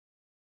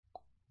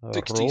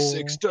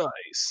 66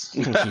 dice.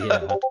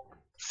 Yeah.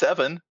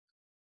 7.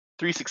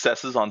 3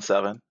 successes on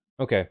 7.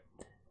 Okay.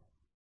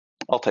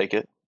 I'll take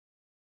it.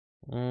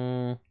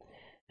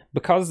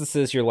 Because this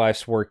is your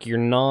life's work, you're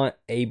not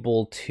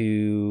able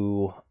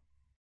to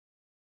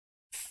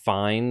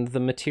find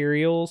the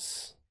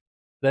materials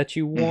that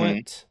you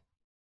want.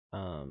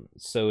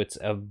 So it's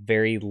a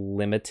very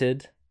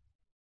limited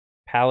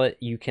palette.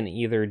 You can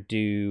either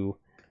do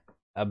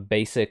a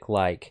basic,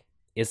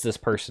 is this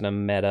person a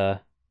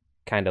meta,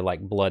 kind of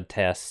blood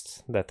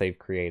test that they've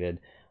created,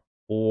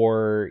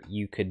 or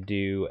you could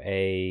do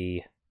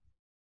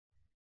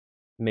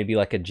maybe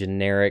a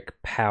generic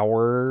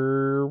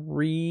power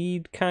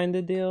read kind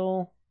of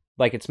deal.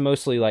 It's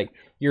mostly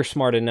you're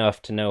smart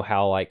enough to know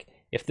how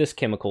if this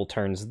chemical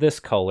turns this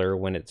color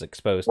when it's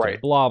exposed to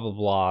blah blah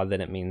blah,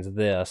 then it means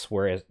this.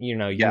 Whereas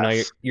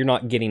you're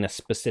not getting a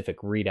specific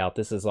readout.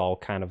 This is all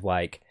kind of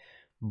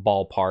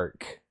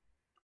ballpark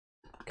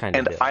kind of.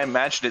 And deal. I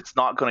imagine it's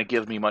not going to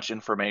give me much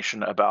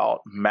information about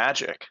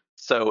magic.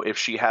 So if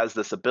she has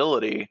this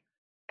ability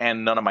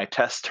and none of my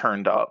tests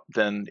turned up,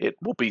 then it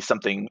will be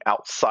something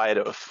outside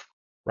of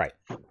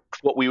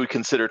what we would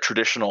consider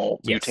traditional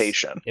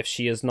mutation. If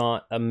she is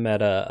not a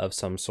meta of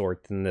some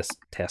sort, then this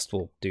test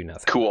will do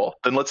nothing. Cool.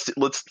 Then let's do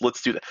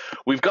that.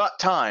 We've got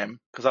time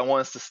because I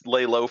want us to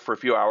lay low for a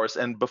few hours.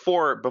 And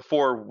before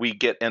we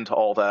get into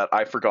all that,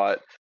 I forgot.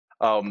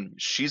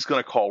 She's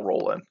gonna call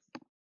Roland.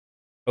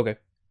 Okay.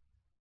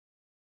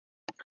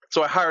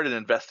 So I hired an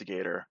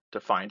investigator to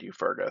find you,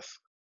 Fergus.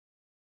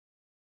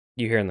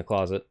 You hear in the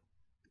closet.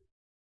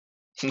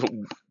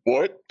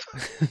 What?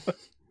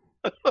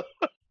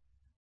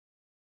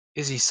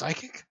 Is he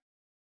psychic?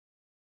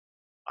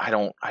 I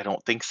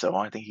don't think so.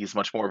 I think he's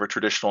much more of a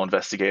traditional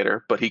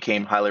investigator, but he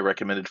came highly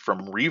recommended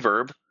from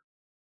Reverb.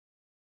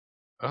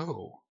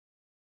 Oh.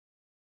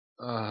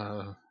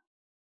 Now,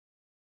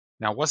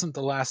 wasn't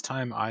the last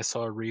time I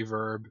saw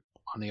Reverb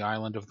on the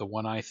island of the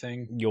One-Eye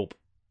thing? Yup.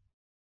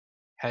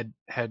 Had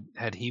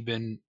he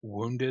been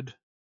wounded?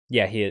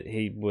 Yeah,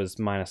 he was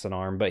minus an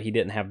arm, but he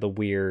didn't have the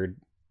weird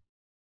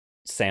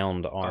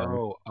sound arm.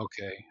 Oh,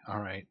 okay, all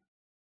right.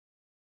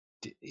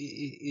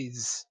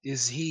 Is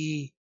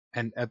he?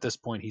 And at this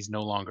point, he's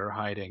no longer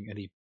hiding, and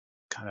he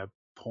kind of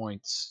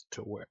points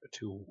to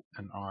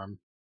an arm.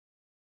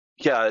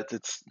 Yeah,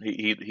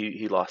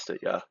 he lost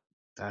it. Yeah.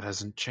 That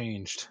hasn't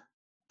changed.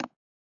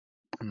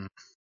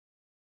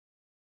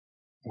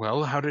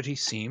 Well, how did he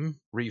seem,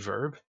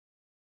 Reverb?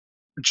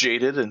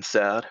 Jaded and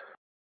sad,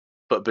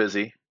 but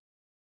busy.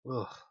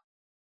 Ugh.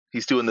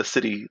 He's doing the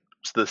city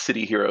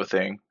hero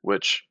thing,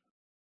 which,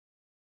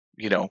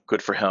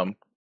 good for him.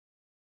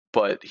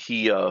 But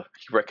he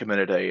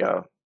recommended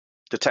a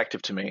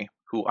detective to me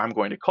who I'm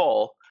going to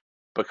call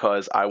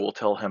because I will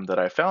tell him that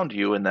I found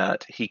you and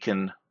that he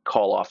can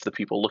call off the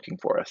people looking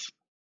for us.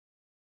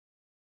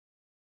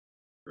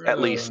 At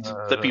least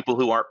the people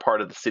who aren't part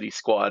of the city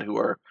squad who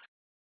are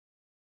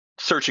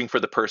searching for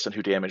the person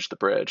who damaged the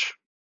bridge,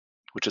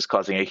 which is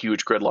causing a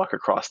huge gridlock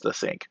across the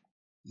sink.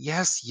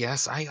 Yes,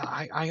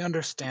 I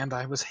understand.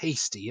 I was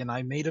hasty and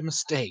I made a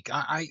mistake.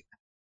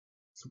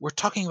 We're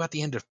talking about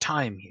the end of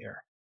time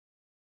here.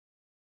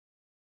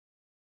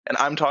 And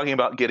I'm talking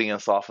about getting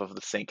us off of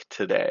the sink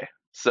today.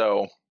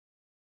 So,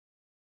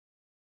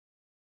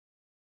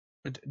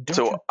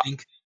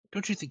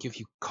 Don't you think if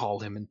you call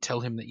him and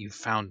tell him that you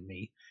found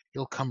me,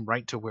 he'll come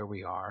right to where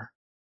we are?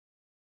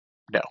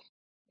 No,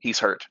 he's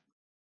hurt.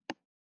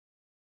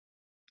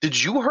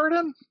 Did you hurt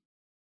him?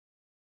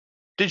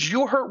 Did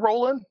you hurt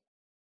Roland?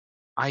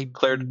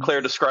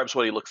 Claire describes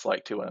what he looks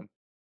like to him.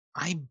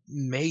 I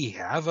may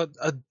have. A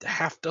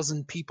half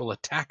dozen people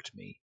attacked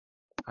me.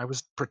 I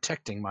was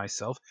protecting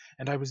myself,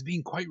 and I was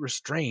being quite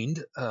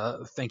restrained.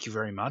 Thank you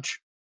very much.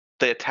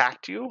 They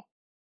attacked you?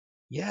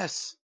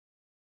 Yes.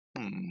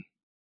 Hmm.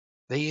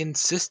 They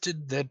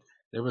insisted that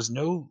there was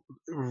no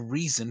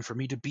reason for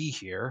me to be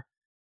here,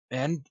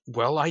 and,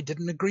 well, I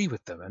didn't agree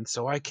with them, and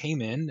so I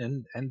came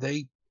in, and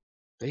they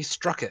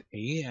struck at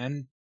me,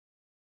 and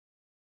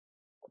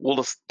we'll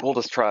just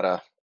try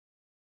to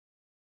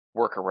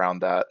work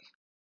around that.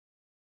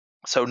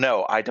 So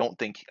no, I don't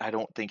think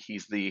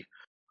he's the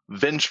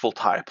vengeful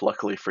type,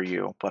 luckily for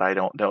you, but I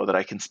don't know that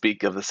I can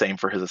speak of the same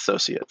for his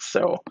associates.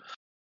 So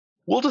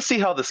we'll just see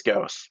how this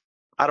goes.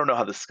 I don't know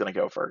how this is going to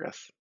go,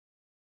 Fergus.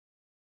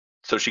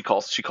 So she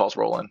calls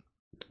Roland.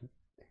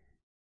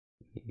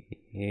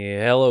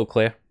 Yeah, hello,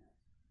 Claire.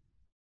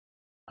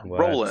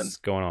 Roland. What's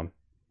going on?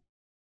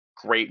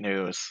 Great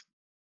news.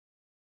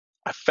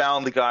 I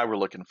found the guy we're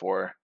looking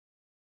for.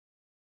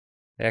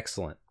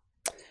 Excellent.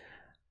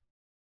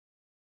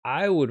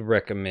 I would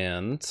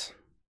recommend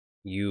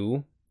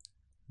you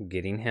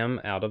getting him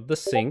out of the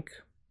sink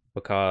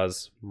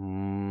because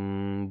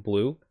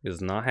Blue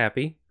is not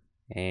happy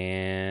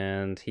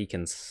and he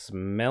can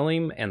smell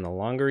him, and the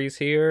longer he's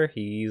here,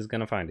 he's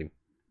gonna find him.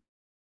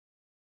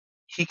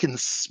 He can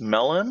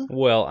smell him?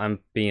 Well, I'm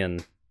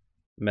being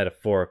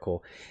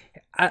metaphorical.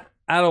 I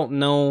don't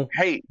know.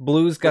 Hey,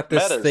 Blue's got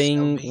this metas,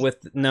 thing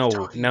with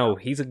no,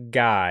 he's a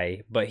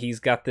guy, but he's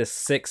got this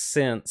sixth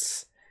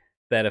sense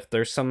that if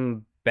there's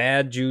some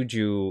bad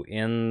juju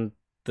in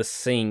the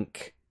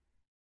sink,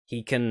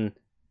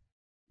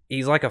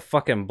 he's like a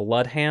fucking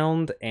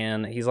bloodhound,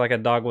 and he's like a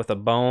dog with a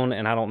bone,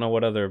 and I don't know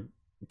what other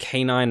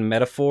canine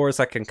metaphors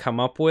I can come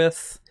up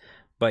with,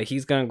 but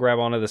he's gonna grab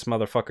onto this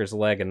motherfucker's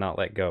leg and not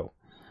let go.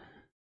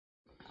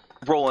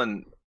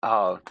 Roland,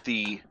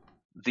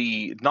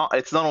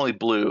 it's not only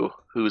Blue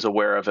who's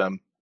aware of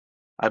him.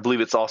 I believe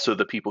it's also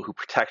the people who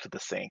protected the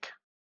sink.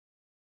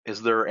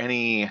 Is there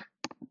any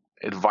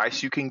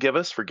advice you can give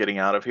us for getting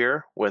out of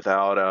here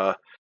without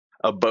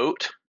a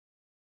boat?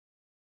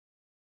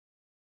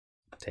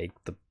 Take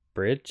the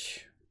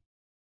bridge.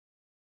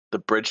 The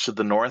bridge to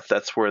the north.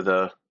 That's where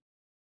the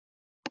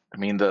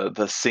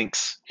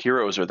sink's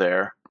heroes are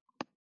there.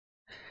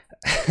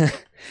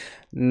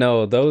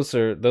 No, those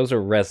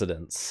are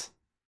residents.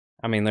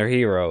 I mean, they're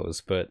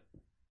heroes, but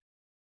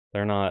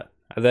they're not.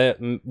 That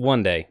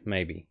one day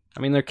maybe.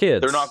 I mean, they're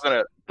kids.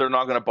 They're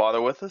not gonna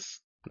bother with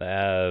us.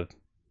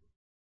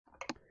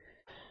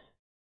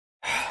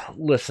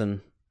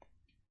 Listen,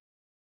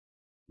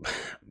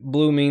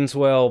 Blue means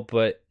well,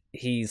 but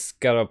he's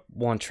got a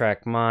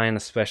one-track mind,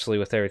 especially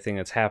with everything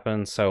that's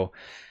happened. So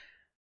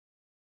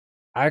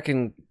I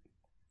can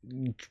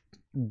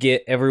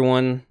get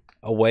everyone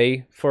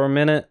away for a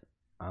minute.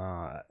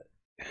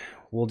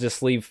 We'll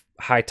just leave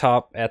High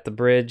Top at the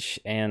bridge,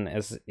 and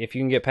if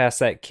you can get past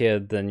that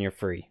kid, then you're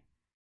free.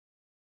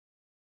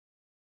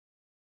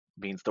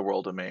 Means the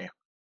world to me.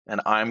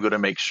 And I'm going to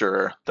make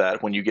sure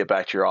that when you get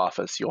back to your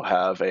office, you'll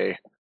have a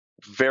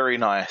very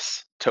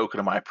nice token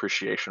of my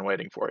appreciation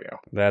waiting for you.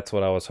 That's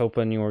what I was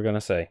hoping you were going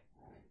to say.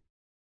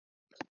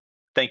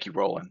 Thank you,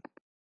 Roland.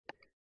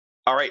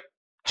 All right.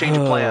 Change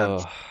of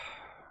plans.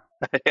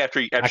 after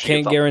I she gets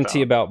can't off the guarantee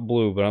phone. about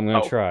blue, but I'm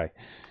going to Oh. try.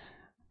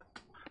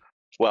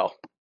 Well,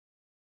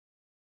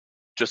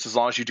 just as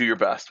long as you do your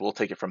best, we'll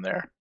take it from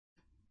there.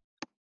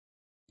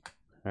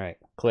 All right,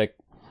 click.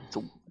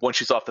 So once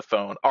she's off the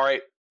phone, all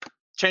right,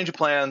 change of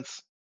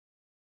plans.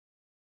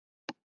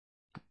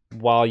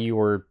 While you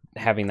were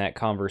having that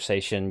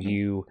conversation,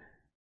 you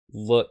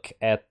look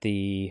at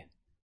the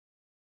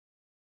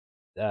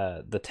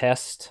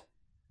test,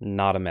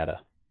 not a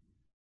meta.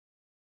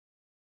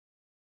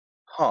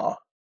 Huh.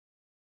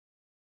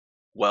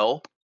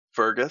 Well,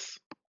 Fergus,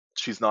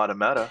 she's not a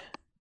meta.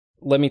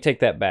 Let me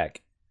take that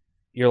back.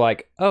 You're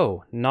like,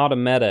 oh, not a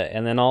meta,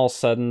 and then all of a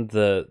sudden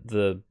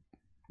the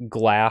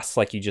glass,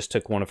 like you just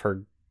took one of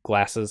her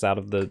glasses out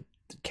of the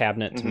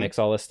cabinet to mix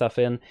all this stuff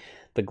in,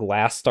 the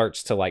glass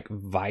starts to like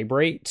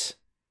vibrate,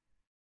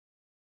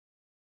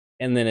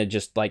 and then it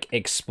just like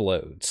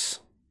explodes.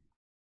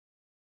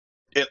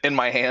 In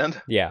my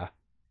hand? Yeah.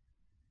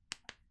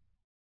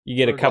 You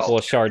get a couple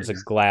of shards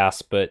of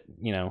glass, but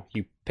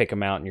you pick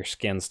them out and your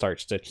skin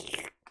starts to.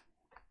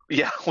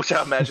 Yeah, which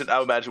I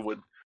imagine would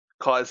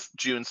cause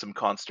June some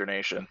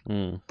consternation.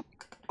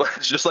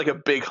 It's just like a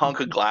big hunk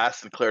of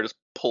glass, and Claire just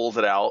pulls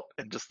it out,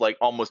 and just like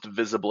almost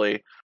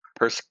visibly,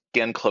 her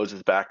skin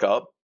closes back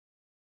up.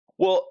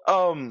 Well,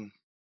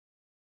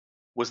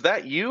 was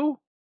that you,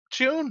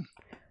 June?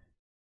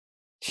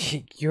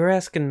 You're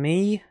asking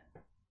me?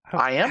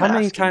 I am. How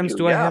many asking times you,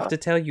 do I have to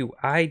tell you?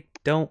 I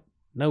don't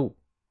know.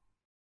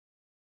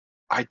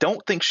 I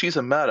don't think she's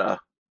a meta,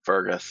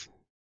 Fergus.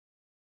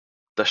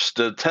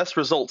 The test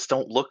results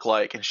don't look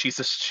like, and she's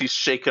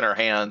shaking her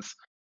hands.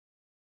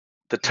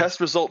 The test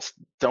results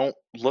don't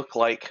look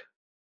like.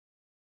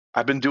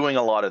 I've been doing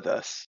a lot of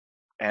this,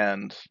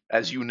 and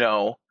as you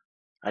know,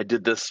 I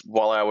did this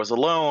while I was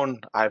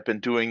alone. I've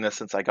been doing this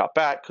since I got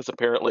back, because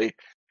apparently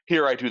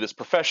here I do this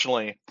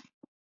professionally.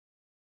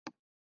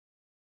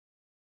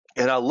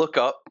 And I look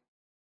up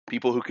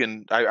people who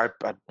can. I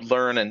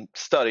learn and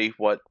study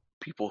what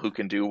people who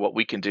can do what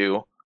we can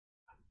do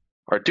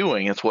are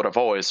doing. It's what I've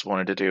always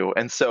wanted to do.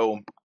 And so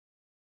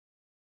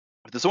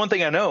if there's one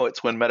thing I know,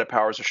 it's when meta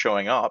powers are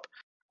showing up.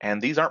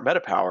 And these aren't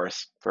meta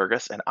powers,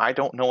 Fergus, and I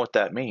don't know what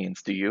that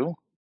means. Do you?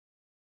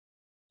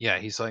 Yeah,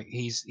 he's like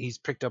he's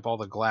picked up all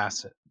the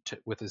glass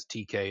with his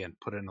TK and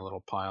put it in a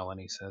little pile, and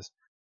he says,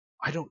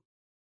 I don't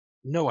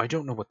know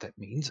what that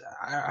means.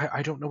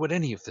 I don't know what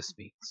any of this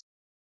means.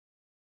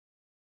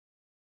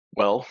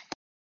 Well,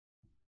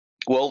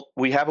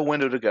 we have a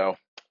window to go.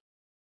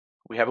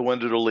 We have a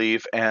window to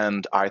leave,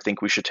 and I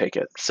think we should take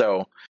it.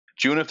 So,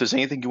 June, if there's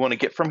anything you want to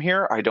get from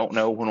here, I don't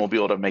know when we'll be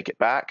able to make it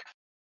back.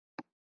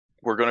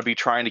 We're going to be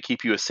trying to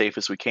keep you as safe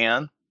as we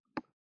can.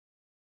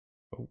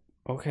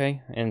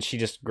 Okay, and she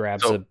just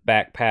grabs a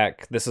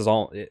backpack. This is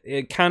all.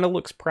 It kind of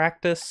looks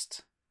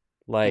practiced.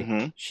 Like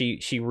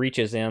she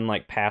reaches in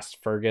like past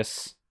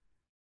Fergus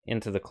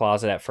into the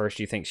closet. At first,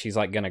 you think she's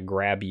like gonna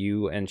grab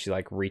you, and she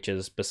like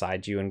reaches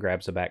beside you and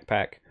grabs a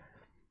backpack,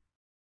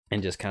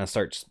 and just kind of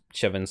starts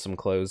shoving some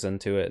clothes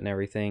into it and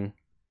everything.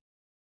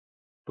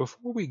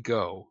 Before we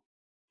go,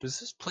 does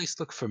this place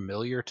look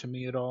familiar to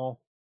me at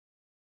all?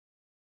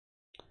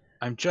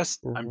 I'm just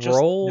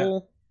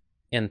roll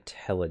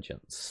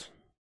intelligence.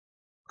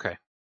 Okay.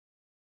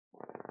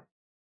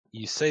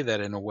 You say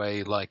that in a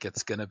way like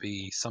it's going to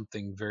be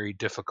something very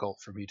difficult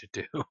for me to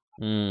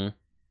do.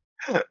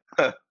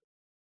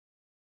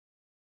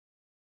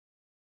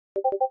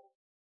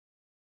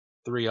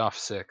 3 off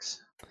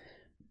 6.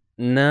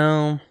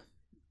 No.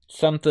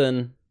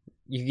 Something.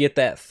 You get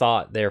that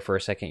thought there for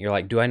a second. You're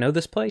like, do I know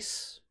this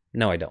place?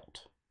 No, I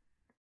don't.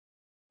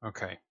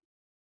 Okay.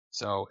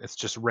 So it's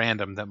just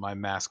random that my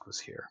mask was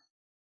here.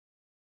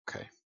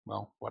 Okay.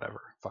 Well,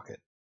 whatever. Fuck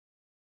it.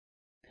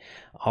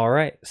 All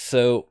right.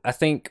 So I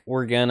think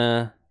we're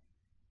gonna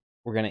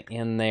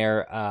end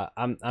there.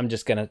 I'm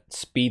just gonna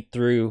speed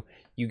through.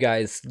 You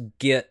guys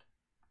get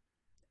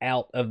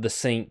out of the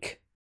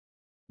sink.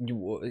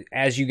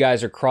 As you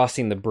guys are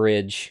crossing the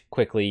bridge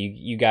quickly,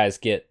 you guys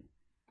get.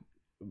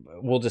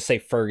 We'll just say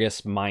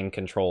Fergus mind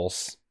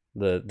controls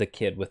the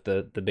kid with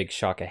the big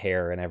shock of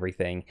hair and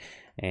everything,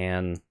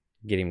 and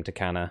get him to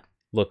kind of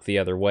look the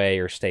other way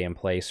or stay in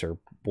place or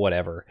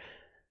whatever.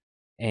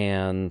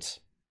 And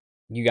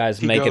you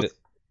guys it.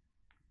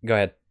 Go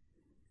ahead.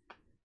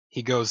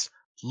 He goes,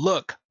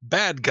 look,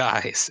 bad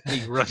guys.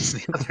 And he runs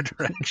the other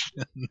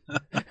direction.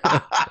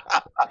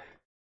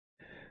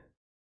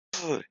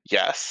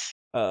 Yes.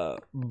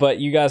 But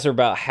you guys are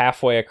about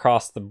halfway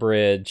across the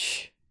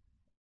bridge,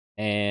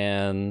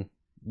 and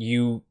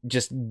you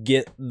just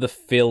get the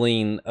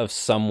feeling of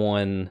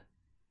someone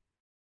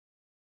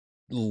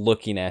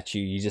looking at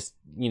you. You just,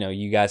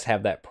 you guys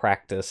have that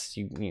practice.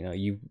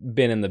 You've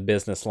been in the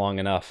business long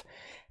enough.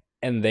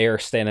 And there,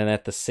 standing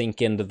at the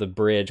sink end of the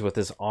bridge with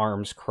his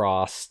arms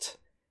crossed,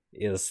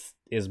 is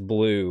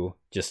Blue,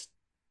 just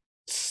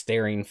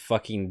staring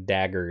fucking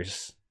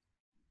daggers.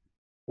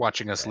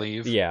 Watching us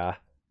leave? Yeah.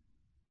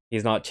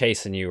 He's not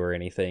chasing you or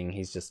anything.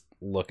 He's just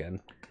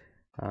looking.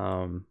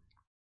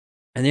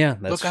 And yeah,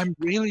 that's Look, I'm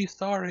really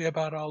sorry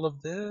about all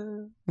of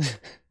this.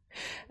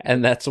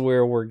 and that's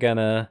where we're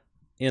gonna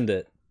end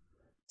it.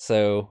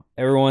 So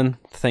everyone,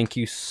 thank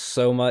you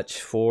so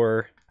much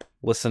for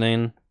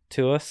listening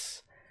to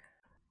us.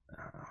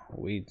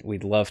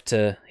 We'd love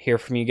to hear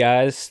from you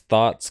guys.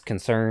 Thoughts,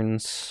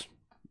 concerns,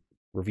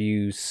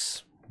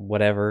 reviews,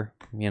 whatever,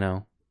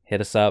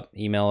 hit us up,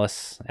 email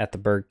us at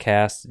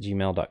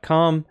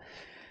thebergcast@gmail.com.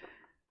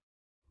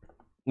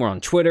 We're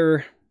on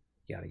Twitter,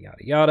 yada yada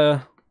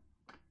yada.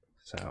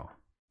 So,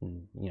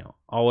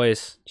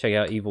 always check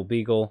out Evil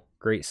Beagle.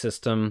 Great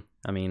system.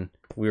 I mean,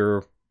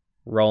 we're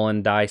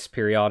rolling dice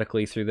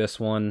periodically through this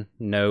one.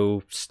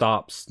 No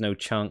stops, no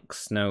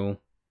chunks, no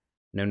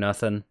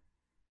nothing.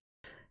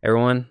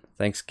 Everyone,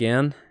 thanks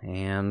again,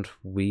 and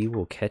we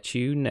will catch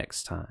you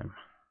next time.